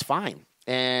silence. And that's fine.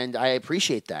 And I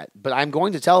appreciate that. But I'm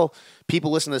going to tell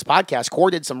people listening to this podcast, Core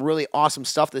did some really awesome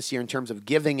stuff this year in terms of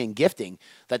giving and gifting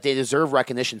that they deserve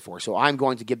recognition for. So I'm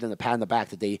going to give them the pat on the back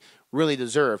that they really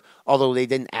deserve, although they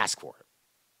didn't ask for it.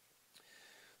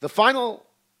 The final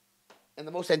and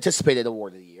the most anticipated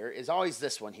award of the year is always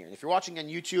this one here. And if you're watching on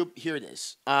YouTube, here it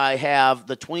is. I have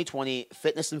the 2020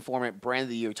 Fitness Informant Brand of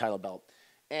the Year title belt.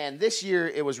 And this year,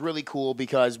 it was really cool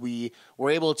because we were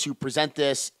able to present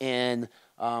this in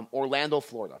Orlando,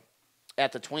 Florida,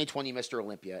 at the 2020 Mr.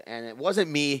 Olympia. And it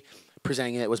wasn't me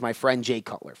presenting it. It was my friend Jay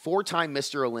Cutler, 4-time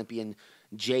Mr. Olympian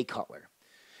Jay Cutler.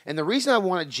 And the reason I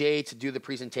wanted Jay to do the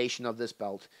presentation of this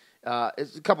belt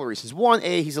is a couple of reasons. One,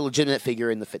 he's a legitimate figure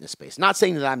in the fitness space. Not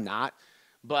saying that I'm not,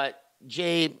 but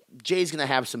Jay's going to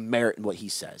have some merit in what he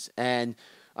says. And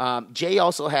Jay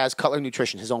also has Cutler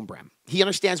Nutrition, his own brand. He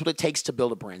understands what it takes to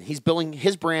build a brand. He's building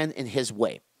his brand in his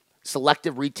way.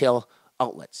 Selective retail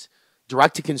outlets,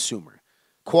 direct-to-consumer,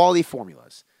 quality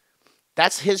formulas.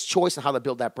 That's his choice on how to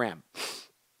build that brand.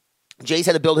 Jay's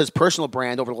had to build his personal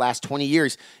brand over the last 20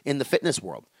 years in the fitness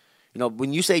world.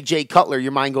 When you say Jay Cutler,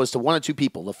 your mind goes to one or two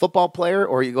people, the football player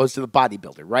or it goes to the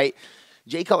bodybuilder, right?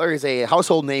 Jay Cutler is a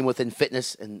household name within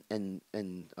fitness and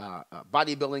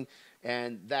bodybuilding,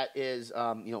 and that is,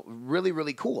 really,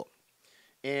 really cool.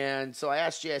 And so I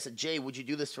asked Jay, I said, Jay, would you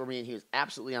do this for me? And he was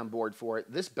absolutely on board for it.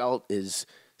 This belt is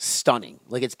stunning.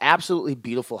 Like, it's absolutely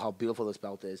beautiful how beautiful this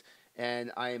belt is.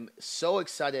 And I'm so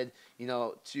excited,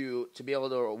 to be able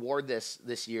to award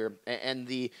this year. And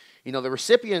the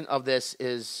recipient of this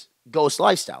is Ghost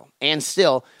Lifestyle, and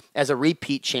still as a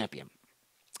repeat champion.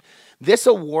 This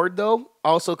award, though,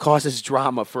 also causes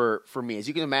drama for me. As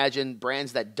you can imagine,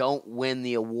 brands that don't win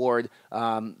the award,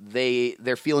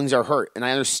 their feelings are hurt, and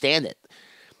I understand it.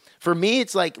 For me,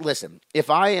 it's like, listen,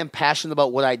 if I am passionate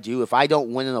about what I do, if I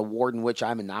don't win an award in which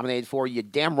I'm nominated for, you're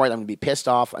damn right I'm going to be pissed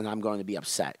off and I'm going to be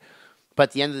upset. But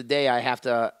at the end of the day, I have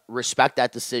to respect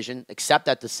that decision, accept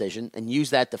that decision, and use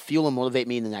that to fuel and motivate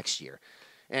me in the next year.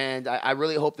 And I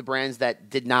really hope the brands that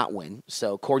did not win,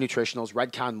 so Core Nutritionals,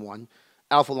 Redcon One,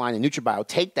 Alpha Line, and NutriBio,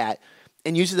 take that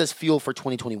and use it as fuel for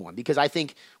 2021. Because I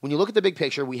think when you look at the big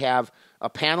picture, we have a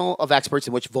panel of experts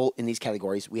in which vote in these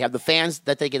categories. We have the fans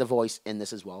that they get a voice in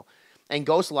this as well. And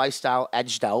Ghost Lifestyle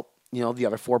edged out, the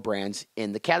other 4 brands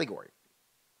in the category.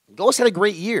 Ghost had a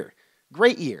great year.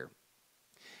 Great year.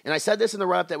 And I said this in the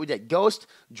wrap that we did. Ghost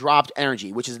dropped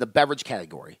Energy, which is the beverage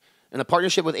category, in a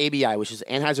partnership with ABI, which is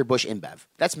Anheuser-Busch InBev.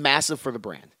 That's massive for the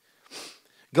brand.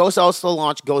 Ghost also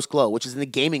launched Ghost Glow, which is in the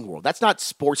gaming world. That's not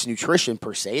sports nutrition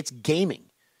per se. It's gaming.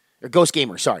 Or Ghost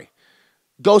Gamer, sorry.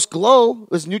 Ghost Glow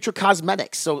is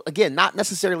nutracosmetics. So, again, not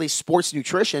necessarily sports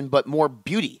nutrition, but more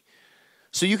beauty.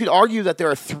 So you could argue that there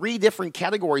are 3 different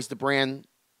categories the brand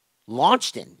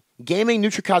launched in. Gaming,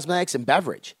 nutracosmetics, and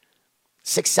beverage.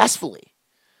 Successfully.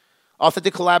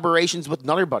 Authentic collaborations with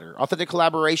Nutter Butter. Authentic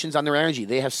collaborations on their Energy.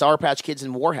 They have Sour Patch Kids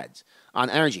and Warheads on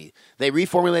Energy. They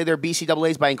reformulated their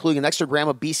BCAAs by including an extra gram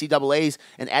of BCAAs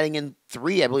and adding in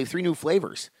 3 new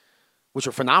flavors, which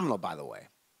are phenomenal, by the way.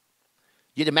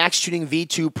 You had the Max Tuning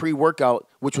V2 pre-workout,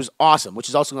 which was awesome, which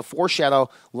is also going to foreshadow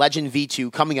Legend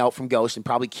V2 coming out from Ghost in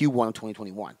probably Q1 of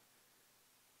 2021.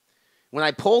 When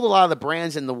I polled a lot of the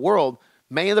brands in the world,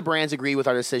 many of the brands agreed with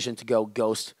our decision to go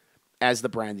Ghost as the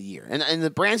brand of the year. And the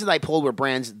brands that I pulled were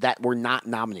brands that were not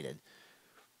nominated.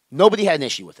 Nobody had an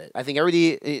issue with it. I think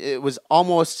it was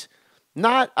almost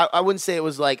I wouldn't say it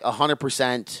was like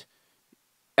 100%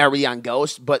 everybody on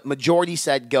Ghost, but majority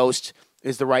said Ghost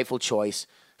is the rightful choice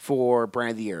for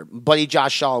brand of the year. Buddy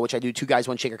Josh Shaw, which I do 2 Guys,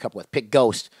 1 Shaker Cup with, picked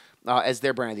Ghost as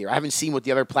their brand of the year. I haven't seen what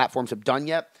the other platforms have done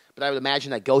yet, but I would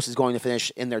imagine that Ghost is going to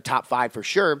finish in their top 5 for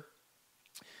sure.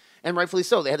 And rightfully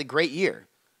so. They had a great year.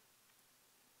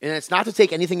 And it's not to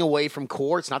take anything away from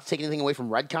Core. It's not to take anything away from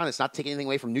Redcon. It's not to take anything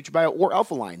away from NutraBio or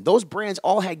Alpha Line. Those brands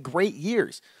all had great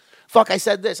years. Fuck, I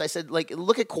said this. I said, like,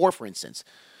 look at Core, for instance.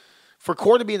 For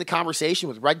Core to be in the conversation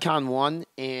with Redcon 1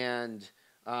 and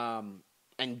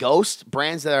Ghost,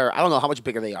 brands that are, I don't know how much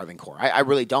bigger they are than Core. I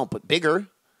really don't, but bigger.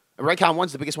 Redcon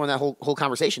 1's the biggest one in that whole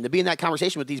conversation. To be in that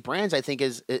conversation with these brands, I think,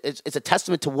 it's a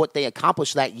testament to what they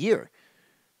accomplished that year.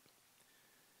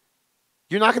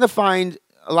 You're not going to find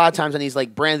a lot of times on these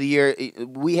like brand of the year.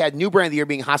 We had new brand of the year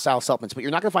being Hostile Supplements, but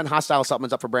you're not going to find Hostile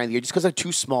Supplements up for brand of the year just because they're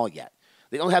too small yet.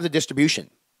 They don't have the distribution.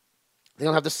 They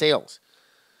don't have the sales.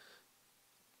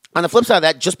 On the flip side of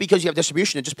that, just because you have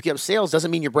distribution and just because you have sales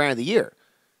doesn't mean you're brand of the year.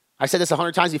 I've said this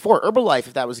 100 times before. Herbalife,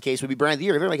 if that was the case, would be brand of the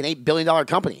year. They're like an $8 billion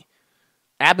company.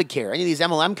 Abacare, any of these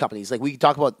MLM companies, like we can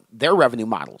talk about their revenue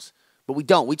models, but we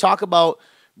don't. We talk about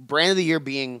brand of the year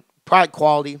being product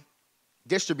quality,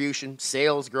 distribution,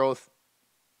 sales growth,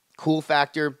 cool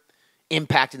factor,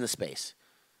 impact in the space.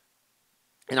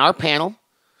 And our panel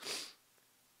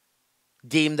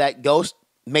deemed that Ghost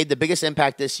made the biggest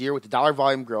impact this year with the dollar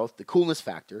volume growth, the coolness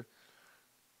factor.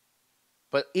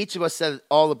 But each of us said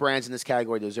all the brands in this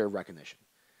category deserve recognition.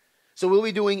 So we'll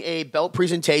be doing a belt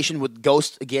presentation with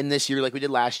Ghost again this year like we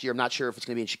did last year. I'm not sure if it's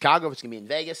going to be in Chicago, if it's going to be in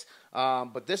Vegas.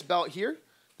 But this belt here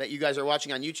that you guys are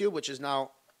watching on YouTube, which is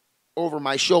now over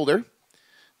my shoulder.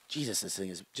 Jesus, this thing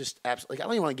is just absolutely, I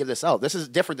don't even want to give this out. This is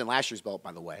different than last year's belt,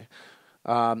 by the way.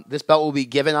 This belt will be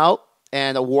given out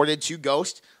and awarded to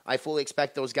Ghost. I fully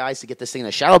expect those guys to get this thing in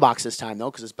a shadow box this time,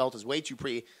 though, because this belt is way too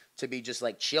pretty to be just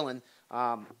like chilling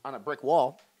on a brick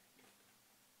wall.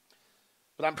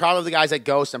 But I'm proud of the guys at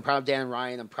Ghost. I'm proud of Dan and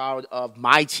Ryan. I'm proud of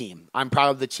my team. I'm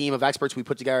proud of the team of experts we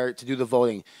put together to do the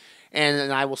voting.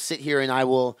 And I will sit here and I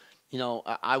will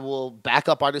back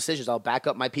up our decisions. I'll back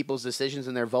up my people's decisions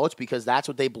and their votes because that's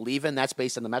what they believe in. That's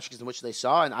based on the metrics in which they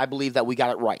saw, and I believe that we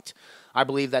got it right. I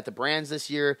believe that the brands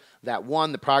this year that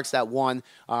won, the products that won,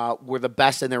 were the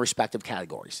best in their respective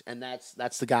categories, and that's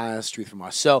the honest truth from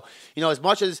us. So, as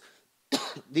much as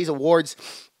these awards,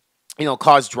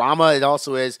 cause drama, it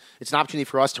also is. It's an opportunity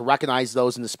for us to recognize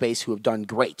those in the space who have done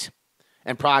great,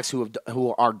 and products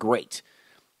who are great.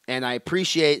 And I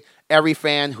appreciate every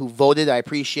fan who voted. I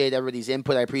appreciate everybody's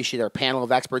input. I appreciate our panel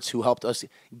of experts who helped us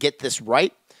get this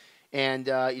right. And,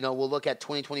 we'll look at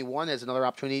 2021 as another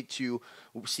opportunity to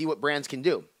see what brands can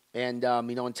do. And,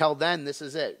 until then, this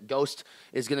is it. Ghost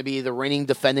is going to be the reigning,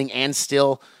 defending, and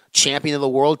still champion of the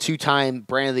world, 2-time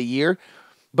brand of the year.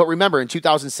 But remember, in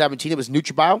 2017, it was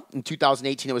NutraBio. In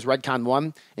 2018, it was Redcon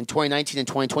 1. In 2019 and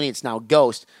 2020, it's now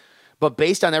Ghost. But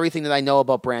based on everything that I know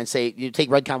about brands, say, you take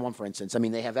Redcon 1, for instance. I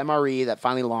mean, they have MRE that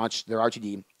finally launched their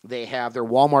RTD. They have their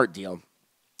Walmart deal.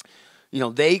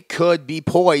 They could be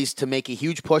poised to make a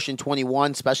huge push in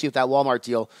 21, especially with that Walmart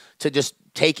deal, to just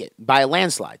take it by a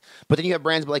landslide. But then you have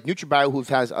brands like NutraBio who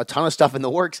has a ton of stuff in the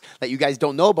works that you guys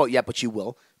don't know about yet, but you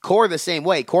will. Core the same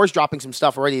way. Core's dropping some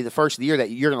stuff already the first of the year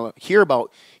that you're going to hear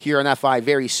about here on FI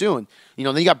very soon.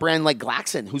 Then you got brand like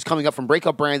Glaxon, who's coming up from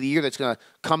Breakout Brand of the Year that's going to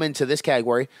come into this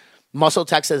category. Muscle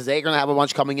Tech says they're going to have a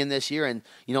bunch coming in this year, and,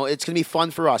 it's going to be fun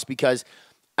for us because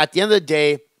at the end of the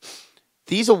day,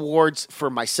 these awards for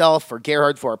myself, for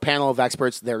Gerhard, for our panel of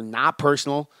experts, they're not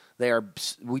personal.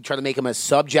 We try to make them as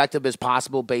subjective as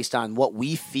possible based on what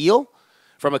we feel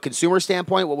from a consumer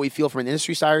standpoint, what we feel from an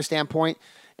industry side standpoint,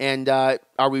 and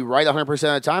are we right 100% of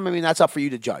the time? I mean, that's up for you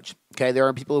to judge, okay? There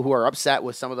are people who are upset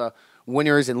with some of the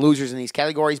winners and losers in these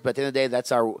categories, but at the end of the day,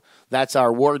 that's our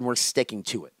award, and we're sticking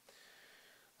to it.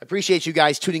 I appreciate you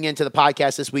guys tuning into the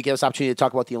podcast this week. It was an opportunity to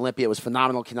talk about the Olympia. It was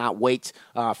phenomenal. Cannot wait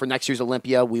for next year's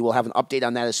Olympia. We will have an update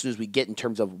on that as soon as we get in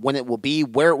terms of when it will be,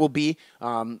 where it will be.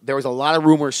 There was a lot of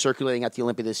rumors circulating at the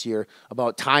Olympia this year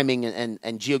about timing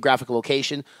and geographic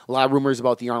location. A lot of rumors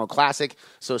about the Arnold Classic.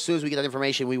 So as soon as we get that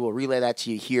information, we will relay that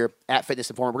to you here at Fitness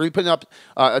Informer. We're going to be putting up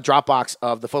a Dropbox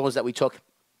of the photos that we took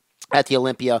at the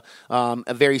Olympia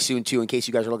very soon, too, in case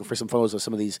you guys are looking for some photos of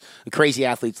some of these crazy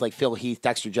athletes like Phil Heath,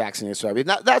 Dexter Jackson. So, I mean,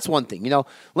 that's one thing.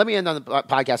 Let me end on the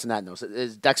podcast on that note.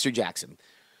 Is Dexter Jackson.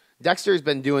 Dexter has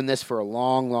been doing this for a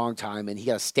long, long time, and he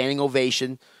got a standing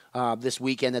ovation this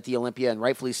weekend at the Olympia, and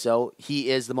rightfully so. He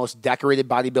is the most decorated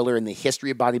bodybuilder in the history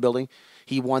of bodybuilding.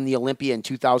 He won the Olympia in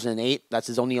 2008. That's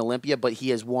his only Olympia, but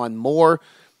he has won more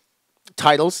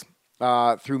titles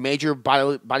through major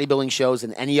bodybuilding shows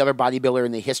than any other bodybuilder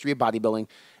in the history of bodybuilding.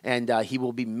 And he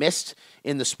will be missed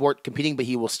in the sport competing, but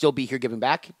he will still be here giving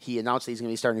back. He announced that he's going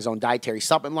to be starting his own dietary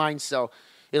supplement line. So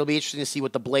it'll be interesting to see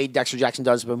what the Blade Dexter Jackson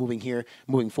does by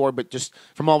moving forward. But just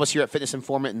from all of us here at Fitness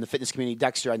Informant and the fitness community,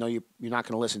 Dexter, I know you're not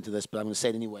going to listen to this, but I'm going to say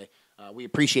it anyway. We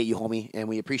appreciate you, homie, and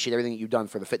we appreciate everything that you've done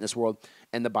for the fitness world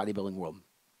and the bodybuilding world.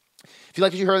 If you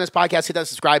like what you heard on this podcast, hit that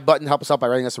subscribe button. Help us out by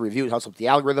writing us a review. It helps with the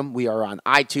algorithm. We are on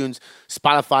iTunes,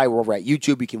 Spotify. We're over at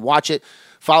YouTube. You can watch it.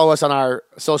 Follow us on our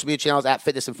social media channels at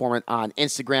Fitness Informant on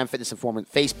Instagram, Fitness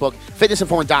Informant Facebook.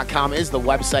 FitnessInformant.com is the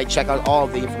website. Check out all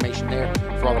of the information there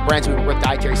for all the brands we work with,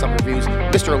 dietary supplement reviews,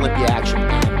 Mr. Olympia action,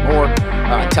 and more.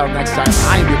 Until next time,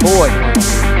 I am your boy,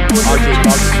 RJ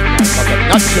Bucks.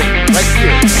 Right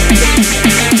here.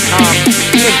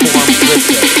 Be informed with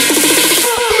this.